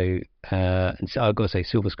 So I've got to say,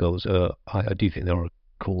 Silver Skulls. I do think they're a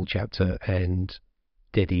cool chapter and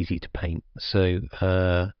dead easy to paint. So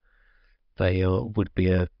they would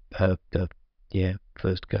be a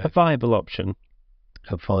first go. A viable option.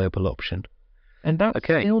 A viable option. And that's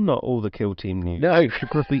still not all the Kill Team news. No.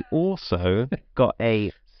 Because we also got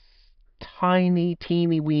a tiny,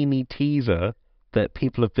 teeny weeny teaser that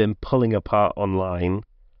people have been pulling apart online.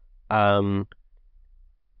 And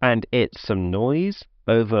it's some noise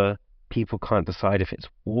over people can't decide if it's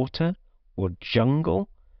water or jungle.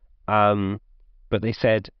 But they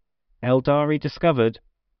said, Eldari discovered,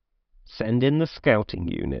 send in the scouting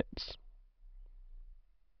units.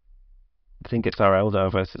 I think it's our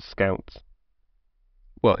Eldar versus Scouts.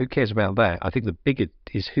 Well, who cares about that? I think the bigger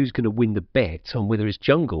is who's going to win the bet on whether it's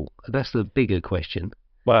jungle. That's the bigger question.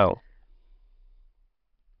 Well,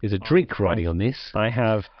 there's a drink riding on this. I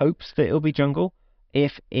have hopes that it'll be jungle.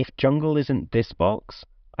 If jungle isn't this box,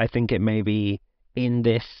 I think it may be in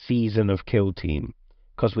this season of Kill Team,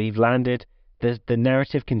 because we've landed. The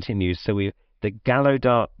narrative continues. So the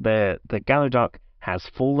Gallowdark has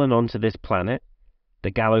fallen onto this planet.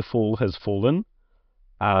 The Gallowfall has fallen.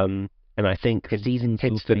 And I think season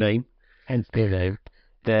hence the name. Hence the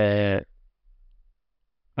name.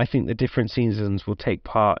 I think the different seasons will take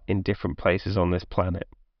part in different places on this planet.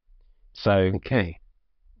 So okay.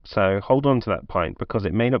 So hold on to that point, because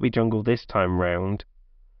it may not be jungle this time round.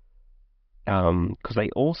 Because they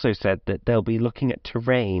also said that they'll be looking at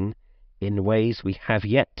terrain in ways we have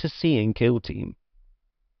yet to see in Kill Team.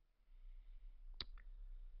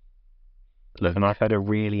 Look. And I've had a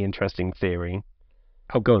really interesting theory.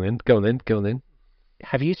 Oh, go on then.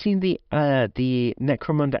 Have you seen the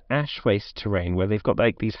Necromunda Ashwaste terrain where they've got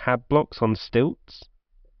like these hab blocks on stilts?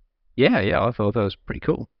 Yeah, I thought that was pretty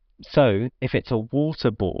cool. So, if it's a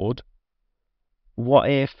waterboard,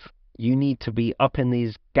 what if you need to be up in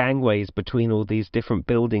these gangways between all these different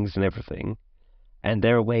buildings and everything, and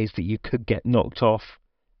there are ways that you could get knocked off,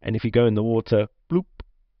 and if you go in the water, bloop,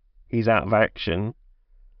 he's out of action.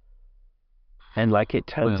 And like it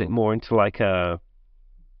turns it more into like a,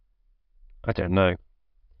 I don't know.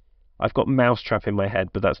 I've got Mousetrap in my head,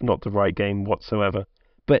 but that's not the right game whatsoever.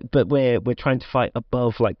 But we're trying to fight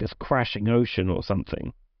above like this crashing ocean or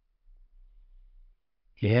something.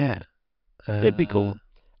 Yeah. It'd be cool.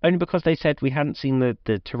 Only because they said we hadn't seen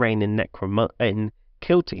the terrain in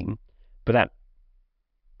Kill Team, but that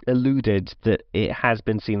alluded that it has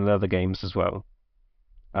been seen in other games as well.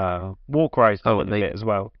 Warcry's done a bit as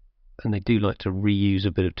well. And they do like to reuse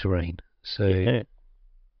a bit of terrain. So, yeah.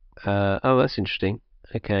 That's interesting.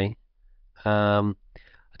 Okay. I'll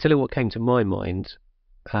tell you what came to my mind.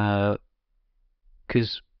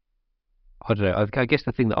 Because, I don't know, I guess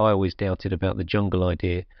the thing that I always doubted about the jungle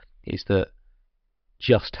idea is that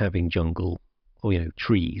just having jungle, or,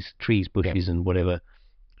 trees, bushes and whatever,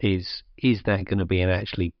 is that going to be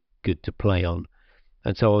actually good to play on?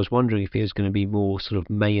 And so I was wondering if it was going to be more sort of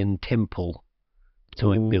Mayan temple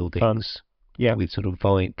type buildings, with sort of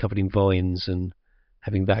covered in vines and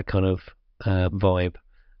having that kind of vibe.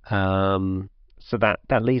 So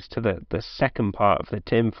that leads to the second part of the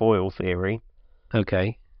tinfoil theory.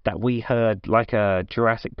 Okay. That we heard like a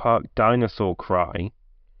Jurassic Park dinosaur cry.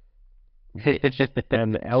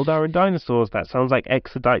 And Eldar and dinosaurs, that sounds like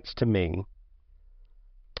Exodites to me.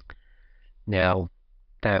 Now,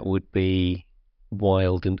 that would be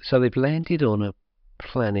wild. And so they've landed on a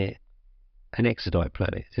planet, an Exodite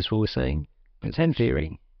planet. Is this what we're saying? It's in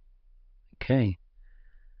theory. Okay.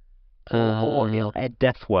 Or a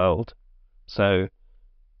death world. So,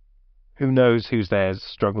 who knows who's there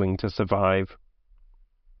struggling to survive.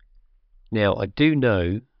 Now, I do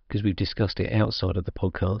know, because we've discussed it outside of the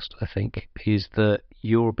podcast, I think, is that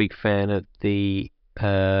you're a big fan of the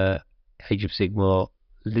Age of Sigmar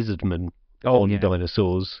lizardmen on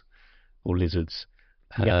dinosaurs, or lizards,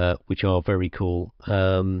 which are very cool.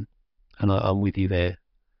 And I'm with you there.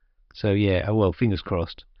 So, yeah, well, fingers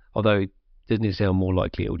crossed. Although, doesn't it sound more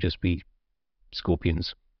likely it'll just be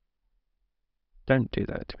scorpions? Don't do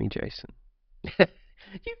that to me, Jason. you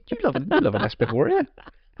love an aspect warrior.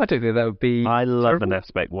 I don't think that would be. I love terrible. an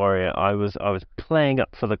aspect warrior. I was playing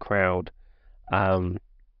up for the crowd. Yeah,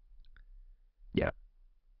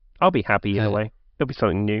 I'll be happy either way. It'll be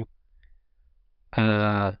something new.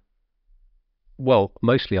 Well,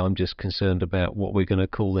 mostly I'm just concerned about what we're going to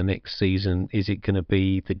call the next season. Is it going to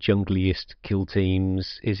be the jungliest kill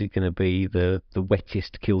teams? Is it going to be the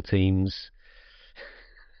wettest kill teams?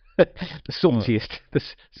 The saltiest, the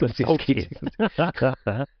saltiest kill teams.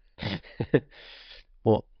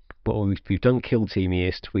 What we've done kill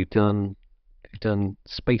teamiest, we've done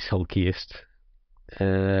space hulkiest.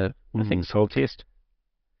 I think saltiest.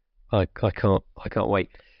 I can't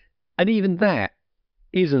wait. And even that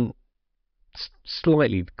isn't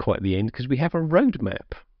slightly quite the end, because we have a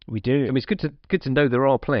roadmap. We do. I mean, it's good to know there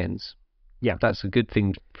are plans. Yeah, that's a good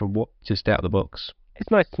thing from what just out of the box. It's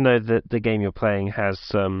nice to know that the game you're playing has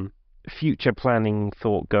some future planning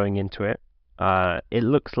thought going into it. It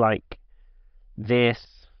looks like this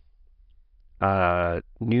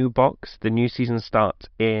new box, the new season starts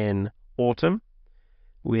in autumn,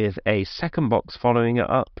 with a second box following it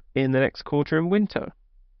up in the next quarter in winter.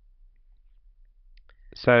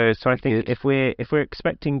 So I think if we're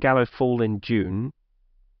expecting Gallo Fall in June,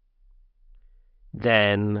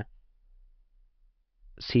 then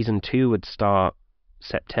season 2 would start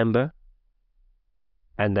September,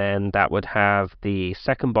 and then that would have the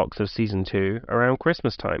second box of season 2 around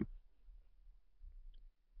Christmas time.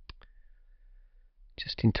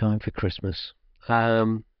 Just in time for Christmas.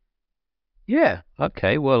 Yeah,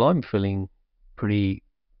 okay, well, I'm feeling pretty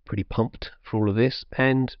pumped for all of this,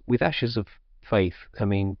 and with Ashes of Faith, I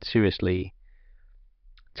mean, seriously,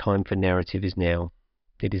 time for narrative is now.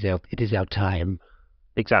 It is our time.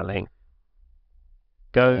 Exactly.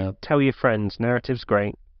 Go tell your friends, narrative's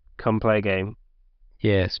great, come play a game.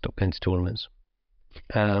 Yeah, stop going to tournaments.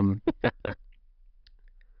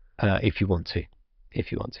 If you want to.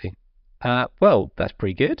 Well, that's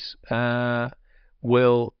pretty good.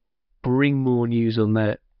 We'll bring more news on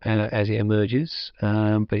that as it emerges,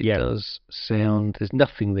 but it does sound there's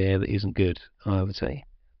nothing there that isn't good, I would say,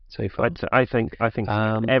 so far. I think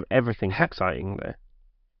everything's exciting there.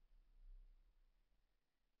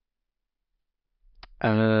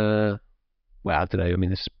 Well, I don't know. I mean,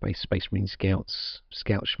 the Space Marine Scout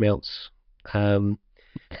Schmelts.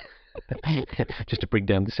 Just to bring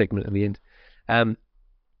down the segment at the end.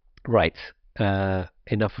 Right.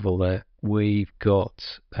 Enough of all that. We've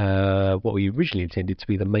got what we originally intended to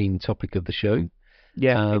be the main topic of the show.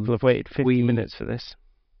 Yeah, people have waited 50 minutes for this.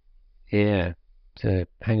 Yeah, so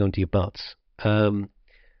hang on to your butts.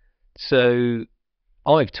 So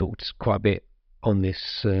I've talked quite a bit on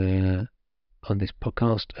this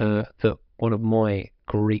podcast that one of my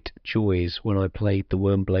great joys when I played the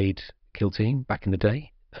Wormblade kill team back in the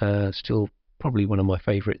day, still probably one of my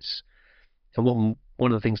favourites, and one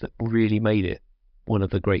of the things that really made it one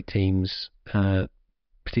of the great teams,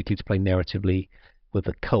 particularly to play narratively, were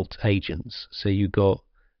the cult agents. So you got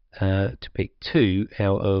to pick 2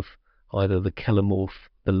 out of either the Kellamorph,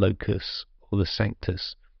 the Locus, or the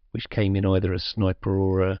Sanctus, which came in either a sniper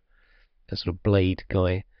or a sort of blade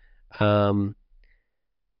guy. And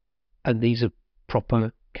these are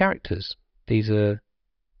proper characters. These are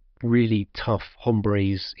really tough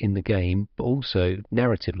hombres in the game, but also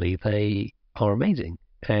narratively they are amazing.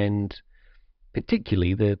 And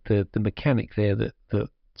particularly the mechanic there that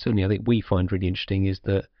certainly I think we find really interesting is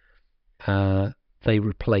that they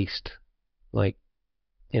replaced, like,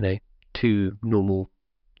 2 normal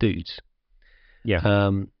dudes. Yeah.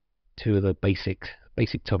 2 of the basic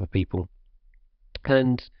type of people.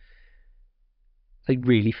 And they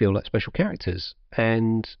really feel like special characters.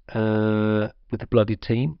 And with the Blooded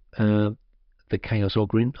team, the Chaos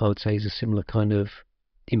Ogrin, I would say, is a similar kind of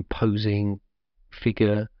imposing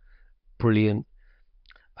figure. Brilliant.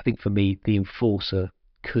 I think for me, the Enforcer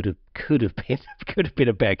could have been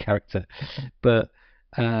a better character, but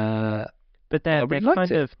they're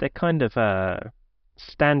kind of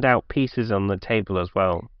standout pieces on the table as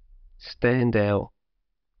well. Standout,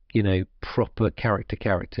 proper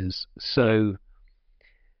characters. So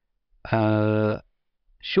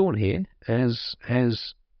Sean here has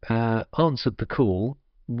answered the call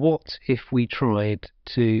what if we tried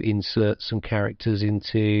to insert some characters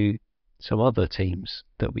into some other teams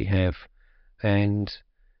that we have, and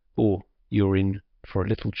or you're in for a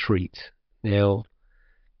little treat. Now,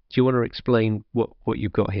 do you want to explain what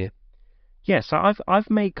you've got here? Yeah, so I've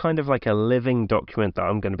made kind of like a living document that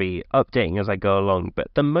I'm going to be updating as I go along. But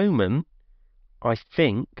at the moment, I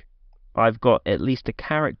think I've got at least a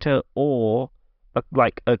character or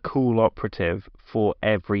like a cool operative for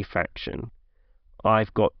every faction.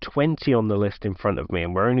 I've got 20 on the list in front of me,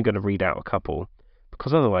 and we're only going to read out a couple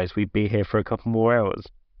because otherwise we'd be here for a couple more hours.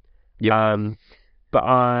 Yep. But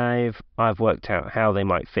I've worked out how they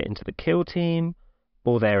might fit into the kill team,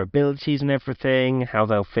 all their abilities and everything, how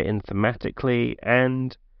they'll fit in thematically,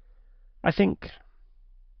 and I think,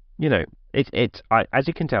 you know, as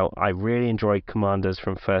you can tell, I really enjoy Commanders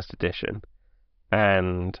from first edition,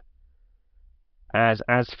 and as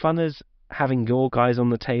fun as having your guys on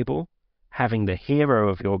the table, having the hero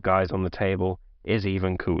of your guys on the table is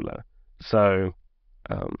even cooler. So,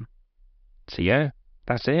 so yeah,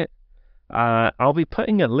 that's it. I'll be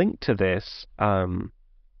putting a link to this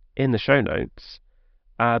in the show notes,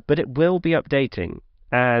 but it will be updating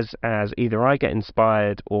as either I get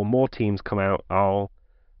inspired or more teams come out. I'll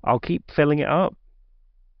keep filling it up.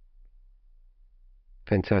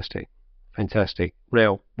 Fantastic. Fantastic.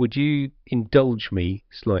 Now, would you indulge me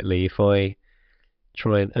slightly if I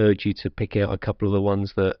try and urge you to pick out a couple of the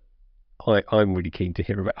ones that I'm really keen to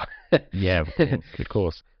hear about? Yeah, of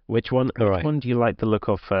course. Which one? All Which right. one do you like the look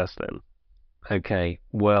of first, then? Okay.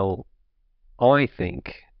 Well, I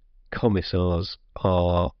think commissars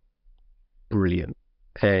are brilliant,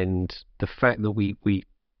 and the fact that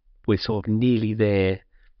we're sort of nearly there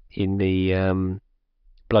in the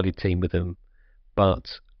blooded team with them,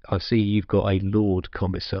 but I see you've got a Lord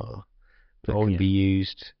Commissar that can be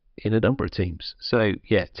used in a number of teams. So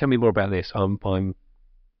yeah, tell me more about this. I'm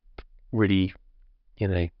really,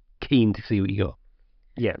 keen to see what you got.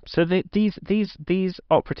 Yeah. So these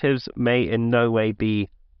operatives may in no way be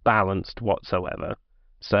balanced whatsoever.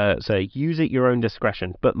 So use at your own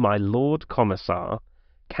discretion. But my Lord Commissar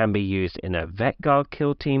can be used in a Vet Guard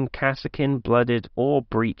kill team, Kassakin, Blooded, or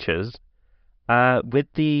Breachers, with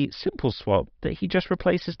the simple swap that he just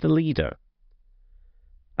replaces the leader.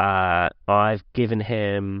 I've given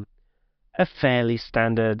him a fairly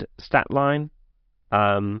standard stat line.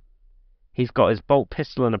 He's got his bolt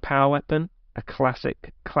pistol and a power weapon, a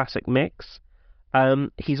classic mix.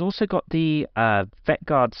 He's also got the Vet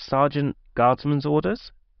Guard Sergeant Guardsman's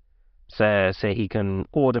orders, so he can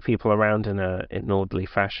order people around in an orderly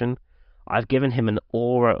fashion. I've given him an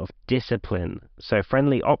aura of discipline, so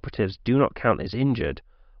friendly operatives do not count as injured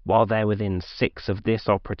while they're within 6 of this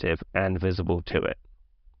operative and visible to it.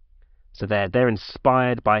 So they're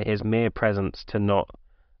inspired by his mere presence to not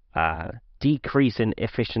decrease in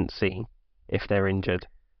efficiency if they're injured.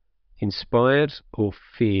 Inspired or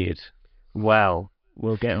feared? Well,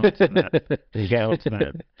 we'll get on to that.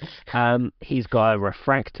 He's got a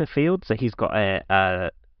refractor field, so he's got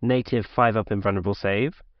a native 5-up invulnerable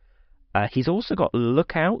save. He's also got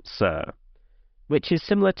Lookout, Sir, which is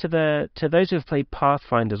similar to those who have played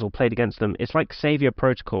Pathfinders or played against them. It's like Savior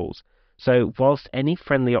Protocols. So whilst any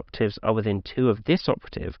friendly operatives are within 2 of this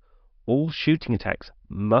operative, all shooting attacks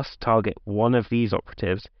must target one of these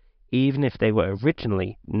operatives, even if they were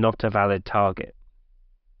originally not a valid target.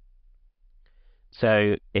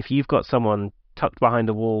 So if you've got someone tucked behind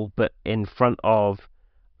a wall but in front of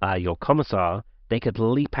your commissar, they could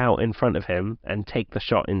leap out in front of him and take the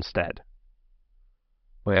shot instead.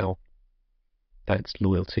 Well, that's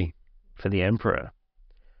loyalty for the Emperor.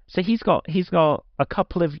 So he's got a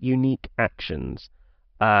couple of unique actions.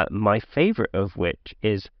 My favourite of which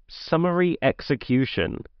is Summary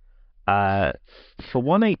Execution. For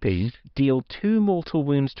 1 AP, deal 2 mortal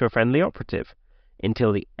wounds to a friendly operative.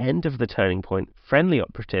 Until the end of the turning point, friendly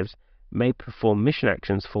operatives may perform mission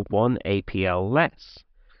actions for 1 APL less.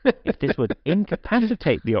 If this would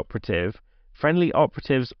incapacitate the operative, friendly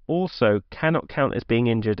operatives also cannot count as being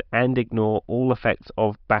injured and ignore all effects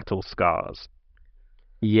of battle scars.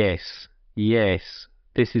 Yes,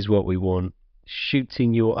 this is what we want.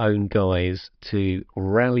 Shooting your own guys to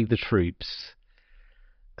rally the troops.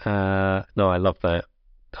 No, I love that.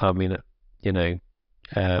 I mean,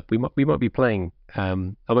 we might be playing. I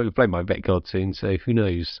might be playing my Vet Guard soon, so who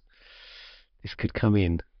knows? This could come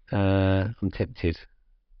in. I'm tempted.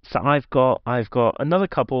 So I've got another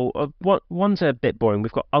couple. One's a bit boring.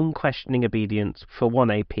 We've got Unquestioning Obedience for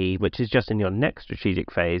 1 AP, which is just in your next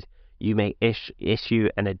strategic phase. You may issue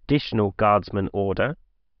an additional Guardsman order.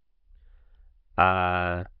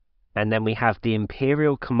 And then we have the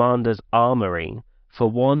Imperial Commander's Armory for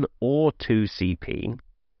 1 or 2 CP.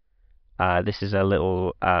 This is a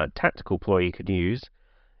little tactical ploy you could use.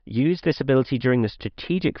 Use this ability during the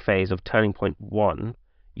strategic phase of Turning Point 1.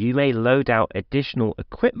 You may load out additional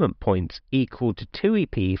equipment points equal to 2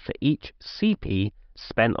 EP for each CP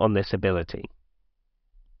spent on this ability.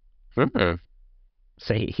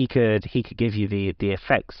 So he could give you the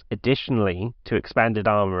effects additionally to Expanded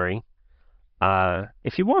Armory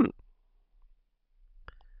if you want.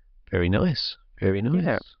 Very nice. Very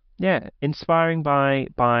nice. Yeah. Inspiring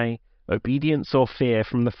by obedience or fear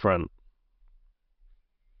from the front.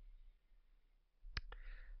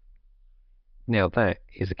 Now that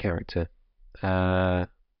is a character. All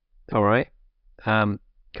right. Can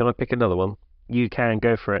I pick another one? You can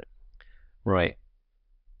go for it. Right.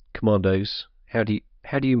 Commandos. How do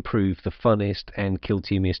you improve the funnest and kill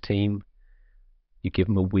teamiest team? You give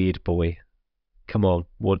them a weird boy. Come on.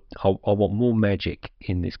 I want more magic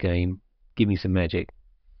in this game. Give me some magic.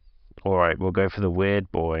 All right, we'll go for the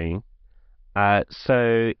weird boy.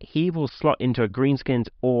 So he will slot into a Greenskins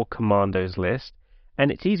or Commandos list,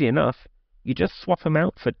 and it's easy enough. You just swap him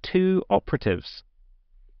out for 2 operatives.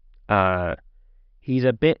 He's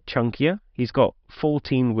a bit chunkier. He's got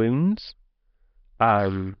 14 wounds.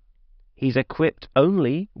 He's equipped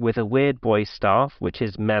only with a weird boy staff, which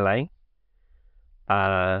is melee.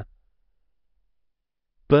 But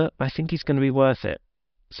I think he's going to be worth it.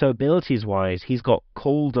 So abilities-wise, he's got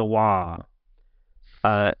Call de War.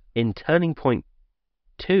 In Turning Point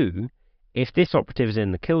 2, if this operative is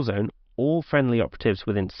in the kill zone, all friendly operatives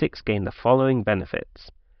within 6 gain the following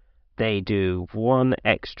benefits. They do 1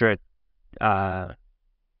 extra...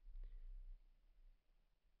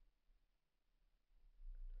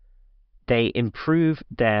 they improve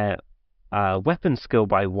their weapon skill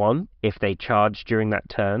by 1 if they charge during that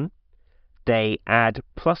turn. They add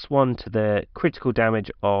 +1 to the critical damage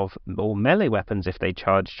of all melee weapons if they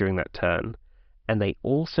charge during that turn. And they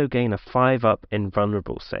also gain a 5-up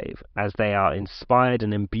invulnerable save, as they are inspired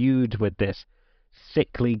and imbued with this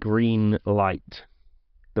sickly green light.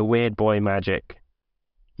 The weird boy magic.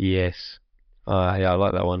 Yes. Yeah, I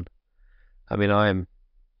like that one. I mean, I am,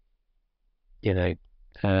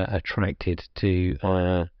 attracted to,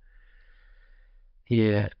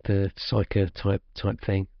 the psycho type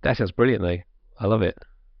thing. That sounds brilliant, though. I love it.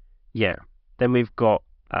 Yeah. Then we've got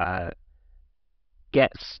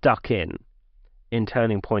Get Stuck In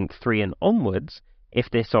Turning Point 3 and onwards. If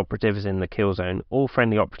this operative is in the kill zone, all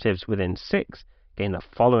friendly operatives within 6 gain the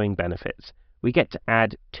following benefits. We get to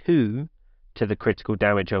add 2 to the critical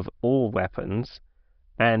damage of all weapons,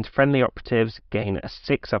 and friendly operatives gain a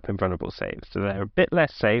 6-up invulnerable save. So they're a bit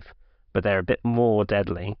less safe, but they're a bit more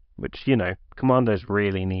deadly, which, commandos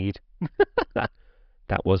really need.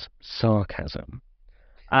 That was sarcasm.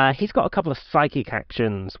 He's got a couple of psychic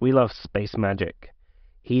actions. We love space magic.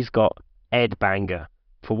 He's got Ed Banger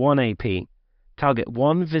for 1 AP. Target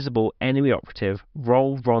 1 visible enemy operative,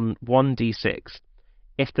 roll 1d6.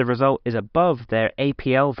 If the result is above their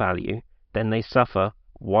APL value, then they suffer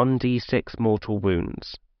 1d6 mortal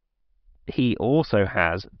wounds. He also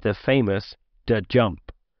has the famous The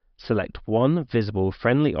Jump. Select 1 visible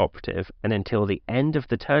friendly operative, and until the end of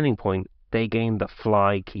the turning point, they gain the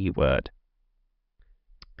fly keyword.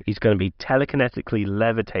 He's going to be telekinetically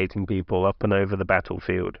levitating people up and over the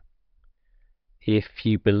battlefield. If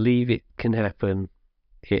you believe it can happen,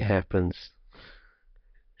 it happens.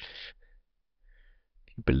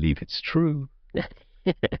 If you believe it's true.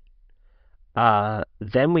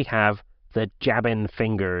 Then we have the Jabbin'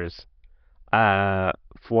 Fingers. For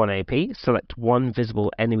 1 AP, select 1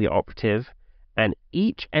 visible enemy operative, and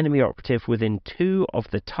each enemy operative within 2 of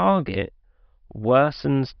the target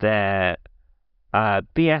worsens their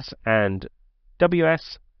BS and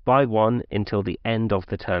WS by 1 until the end of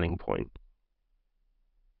the turning point.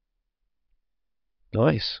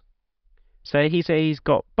 Nice. So he's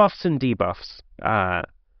got buffs and debuffs.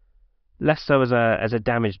 Less so as a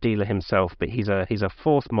damage dealer himself, but he's a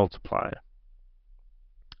force multiplier.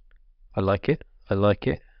 I like it.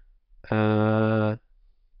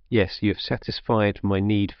 Yes, you have satisfied my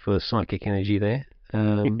need for psychic energy there.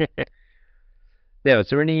 Now, is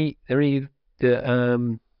there any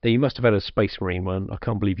that you must have had a Space Marine one? I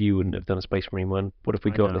can't believe you wouldn't have done a Space Marine one. What have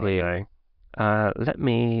we got here? Let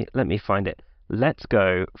me find it. Let's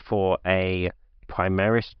go for a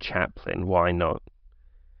Primaris Chaplain. Why not?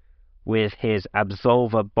 With his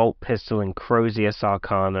Absolver Bolt Pistol and Crozius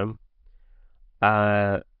Arcanum.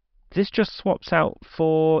 This just swaps out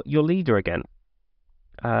for your leader again.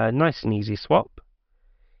 Nice and easy swap.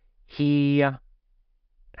 He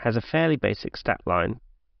has a fairly basic stat line.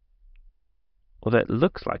 Although it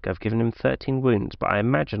looks like I've given him 13 wounds, but I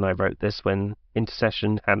imagine I wrote this when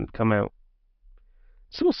Intercession hadn't come out.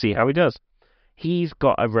 So we'll see how he does. He's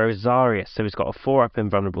got a Rosarius, so he's got a 4-up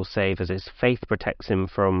invulnerable save as his faith protects him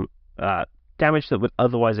from damage that would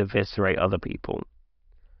otherwise eviscerate other people.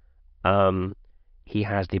 He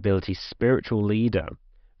has the ability Spiritual Leader.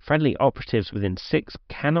 Friendly operatives within 6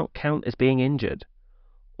 cannot count as being injured.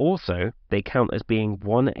 Also, they count as being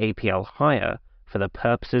 1 APL higher for the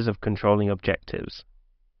purposes of controlling objectives.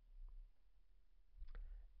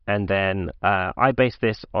 And then I base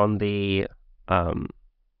this on the oh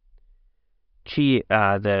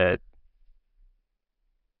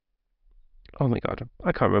my god,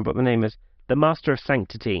 I can't remember what the name is. The Master of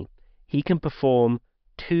Sanctity. He can perform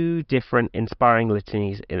 2 different inspiring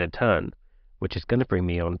litanies in a turn, which is going to bring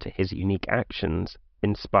me on to his unique actions,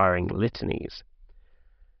 Inspiring Litanies.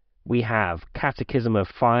 We have Catechism of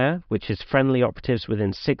Fire, which is friendly operatives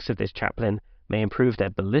within 6 of this chaplain may improve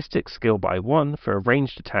their ballistic skill by 1 for a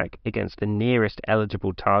ranged attack against the nearest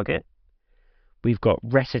eligible target. We've got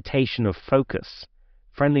Recitation of Focus.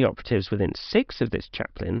 Friendly operatives within 6 of this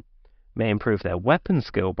chaplain may improve their weapon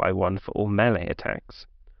skill by 1 for all melee attacks.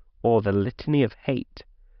 Or the Litany of Hate.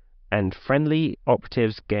 And friendly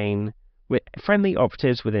operatives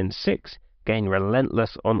within 6 gain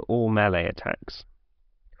Relentless on all melee attacks.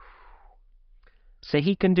 So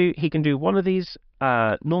he can do one of these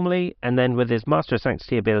normally, and then with his Master of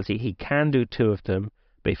Sanctity ability, he can do 2 of them.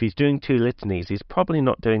 But if he's doing 2 litanies, he's probably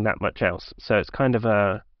not doing that much else. So it's kind of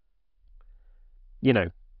a,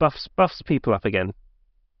 buffs people up again.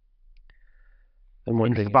 I'm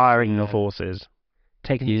wondering, inspiring the forces,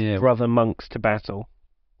 taking his brother monks to battle.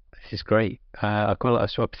 This is great. I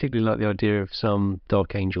particularly like the idea of some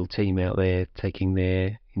Dark Angel team out there taking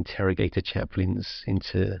their interrogator chaplains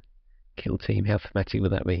into kill team. How thematic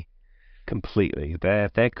would that be? Completely. Their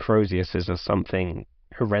Croziuses are something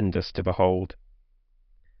horrendous to behold.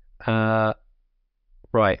 Right.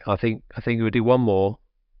 I think we'll do one more.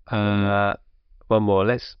 One more.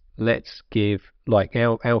 Let's give, like,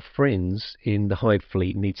 our friends in the Hive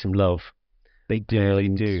Fleet need some love. They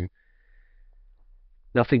do.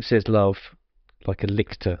 Nothing says love like a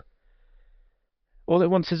lictor. All it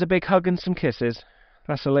wants is a big hug and some kisses.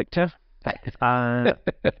 That's a lictor.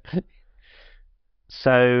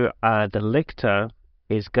 So the lictor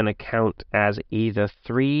is going to count as either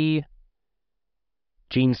 3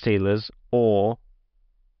 Gene Stealers or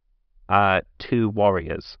 2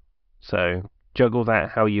 warriors. So juggle that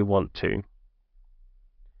how you want to.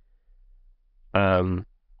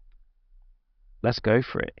 Let's go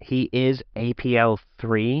for it. He is APL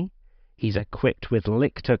 3. He's equipped with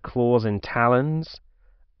Lictor Claws and Talons,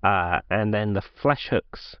 and then the Flesh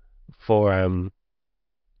Hooks for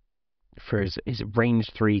his range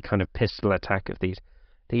 3 kind of pistol attack of these.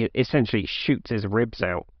 He essentially shoots his ribs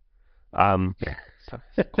out. So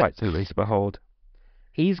it's quite silly to behold.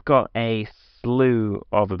 He's got a slew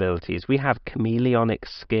of abilities. We have Chameleonic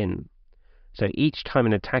Skin. So each time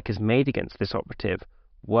an attack is made against this operative,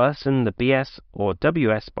 worsen the BS or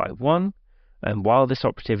WS by 1, and while this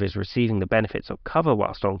operative is receiving the benefits of cover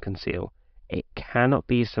whilst on conceal, it cannot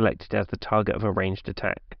be selected as the target of a ranged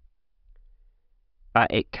attack.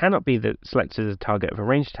 It cannot be selected as the target of a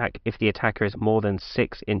ranged attack if the attacker is more than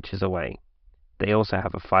 6 inches away. They also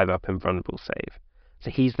have a 5-up invulnerable save. So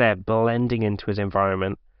he's there blending into his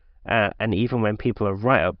environment, and even when people are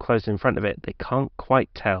right up close in front of it, they can't quite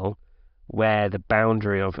tell where the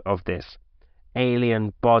boundary of this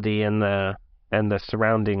alien body and the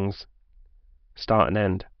surroundings start and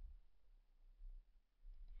end.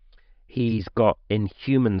 He's got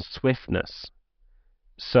Inhuman Swiftness.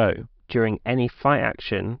 So during any fight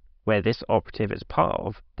action where this operative is part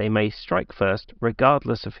of, they may strike first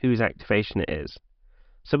regardless of whose activation it is.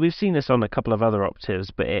 So we've seen this on a couple of other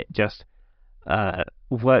operatives, but it just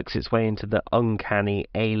works its way into the uncanny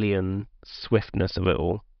alien swiftness of it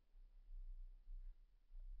all.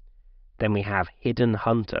 Then we have Hidden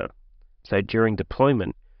Hunter. So during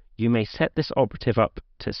deployment, you may set this operative up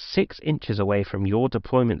to 6 inches away from your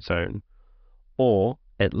deployment zone, or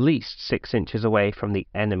at least 6 inches away from the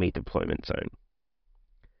enemy deployment zone.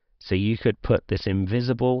 So you could put this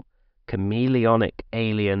invisible, chameleonic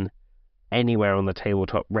alien anywhere on the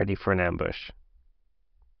tabletop ready for an ambush.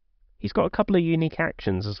 He's got a couple of unique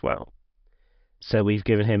actions as well. So we've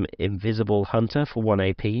given him Invisible Hunter for 1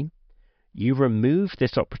 AP. You remove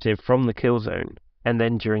this operative from the kill zone, and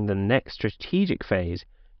then during the next strategic phase,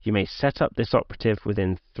 you may set up this operative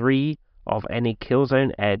within 3 of any kill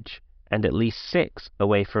zone edge and at least 6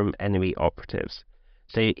 away from enemy operatives.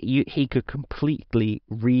 So he could completely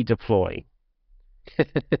redeploy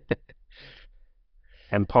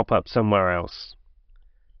and pop up somewhere else.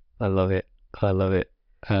 I love it. I love it.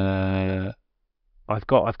 I've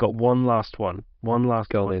got one last one. One last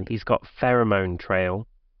Go on one. then. He's got Pheromone Trail.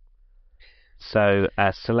 So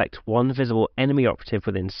select one visible enemy operative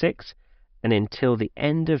within 6, and until the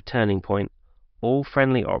end of turning point, all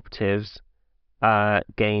friendly operatives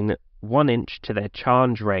gain 1 inch to their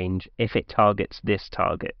charge range if it targets this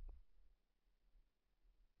target.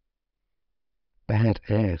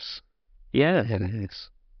 Badass. Yeah. Badass.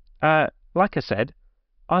 Like I said,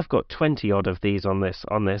 I've got 20 odd of these on this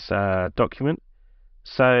document.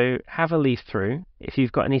 So have a leaf through. If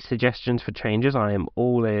you've got any suggestions for changes, I am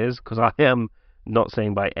all ears, because I am not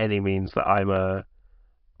saying by any means that I'm a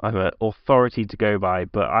authority to go by,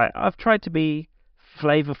 but I've tried to be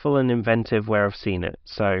flavorful and inventive where I've seen it.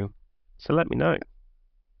 So let me know.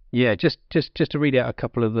 Yeah, just to read out a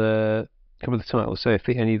couple of the titles. So if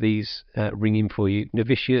any of these ring in for you,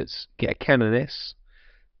 novitiates get a canoness.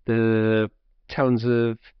 The Talons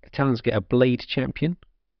get a blade champion.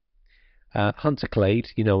 Hunter Clade,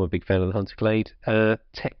 you know I'm a big fan of the Hunter Clade.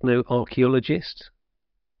 Techno archaeologist.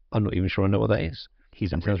 I'm not even sure I know what that is.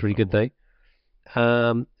 That sounds really good though.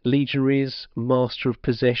 Legionaries, Master of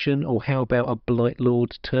Possession, or how about a Blight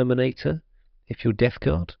Lord Terminator, if you're Death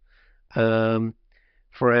Guard. For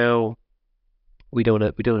our, we don't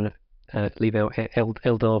want to leave our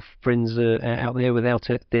Eldar friends out there without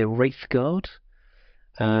their Wraith Guard.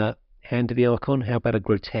 Hand of the Archon, how about a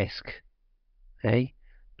Grotesque? Hey,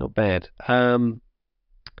 not bad.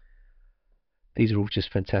 These are all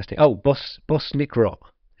just fantastic. Oh, Boss Snickrot,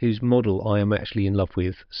 whose model I am actually in love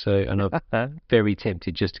with. So, and I'm very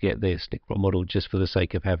tempted just to get this Snickrot model just for the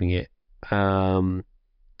sake of having it.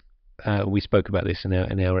 We spoke about this in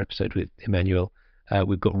our episode with Emmanuel.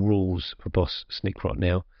 We've got rules for Boss Snickrot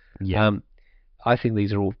now. Yeah. I think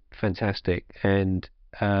these are all fantastic, and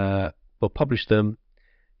we'll publish them.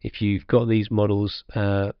 If you've got these models,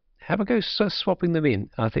 have a go swapping them in.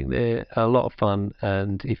 I think they're a lot of fun,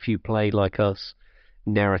 and if you play like us,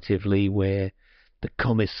 narratively, where the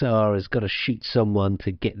commissar has got to shoot someone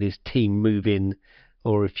to get this team moving,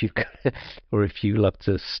 or if you love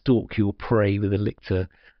to stalk your prey with a lictor,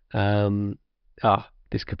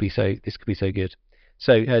 this could be so good.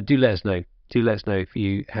 So do let us know. Do let us know if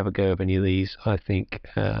you have a go of any of these. I think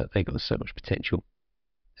they got so much potential.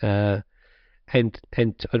 And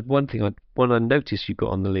one I noticed you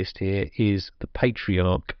got on the list here is the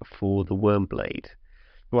Patriarch for the Wormblade.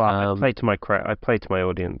 Well, I play to my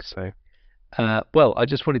audience, so. Well, I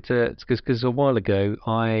just wanted to, because a while ago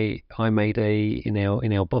I made in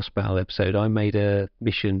our boss battle episode, I made a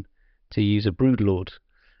mission to use a Broodlord,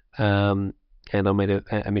 and I made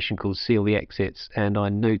a mission called Seal the Exits, and I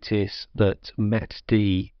noticed that Matt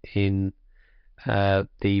D in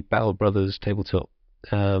the Battle Brothers tabletop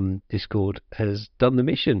Discord has done the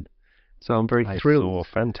mission, so I'm very thrilled.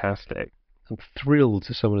 Fantastic. I'm thrilled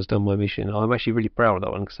that someone has done my mission. I'm actually really proud of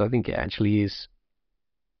that one, because I think it actually is,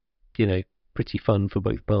 pretty fun for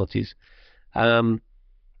both parties.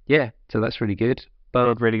 Yeah, so that's really good. But they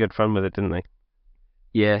had really good fun with it, didn't they?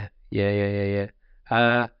 Yeah.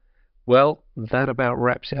 Well, that about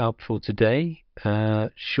wraps it up for today.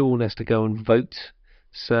 Sean has to go and vote,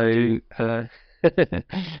 so not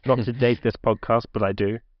to date this podcast, but I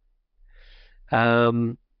do.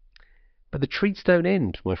 But the treats don't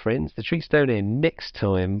end, my friends. The treats don't end. Next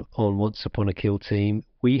time on Once Upon a Kill Team,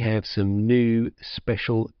 we have some new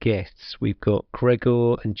special guests. We've got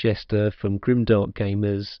Gregor and Jester from Grimdark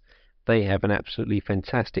Gamers. They have an absolutely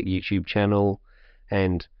fantastic YouTube channel,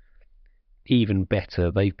 and even better,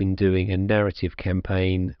 they've been doing a narrative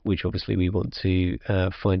campaign, which obviously we want to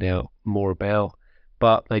find out more about.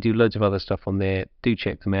 But they do loads of other stuff on there. Do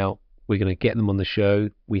check them out. We're going to get them on the show.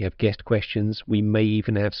 We have guest questions. We may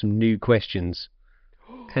even have some new questions,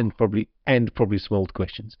 and probably some old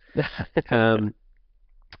questions. Can't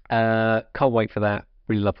wait for that.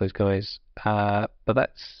 Really love those guys. But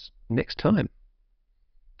that's next time.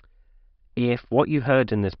 If what you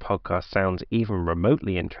heard in this podcast sounds even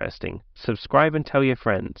remotely interesting, subscribe and tell your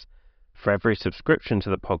friends. For every subscription to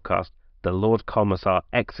the podcast, the Lord Commissar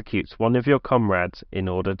executes one of your comrades in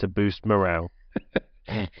order to boost morale.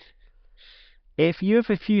 If you have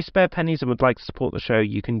a few spare pennies and would like to support the show,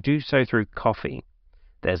 you can do so through Ko-fi.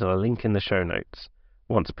 There's a link in the show notes.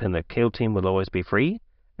 Once Upon a Kill Team will always be free,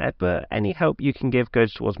 but any help you can give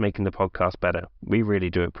goes towards making the podcast better. We really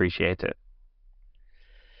do appreciate it.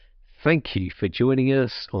 Thank you for joining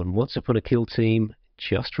us on Once Upon a Kill Team.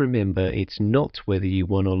 Just remember, it's not whether you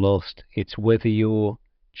won or lost, it's whether your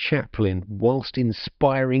chaplain, whilst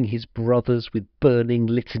inspiring his brothers with burning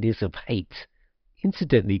litanies of hate,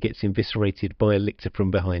 incidentally gets eviscerated by a lictor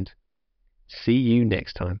from behind. See you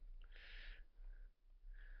next time.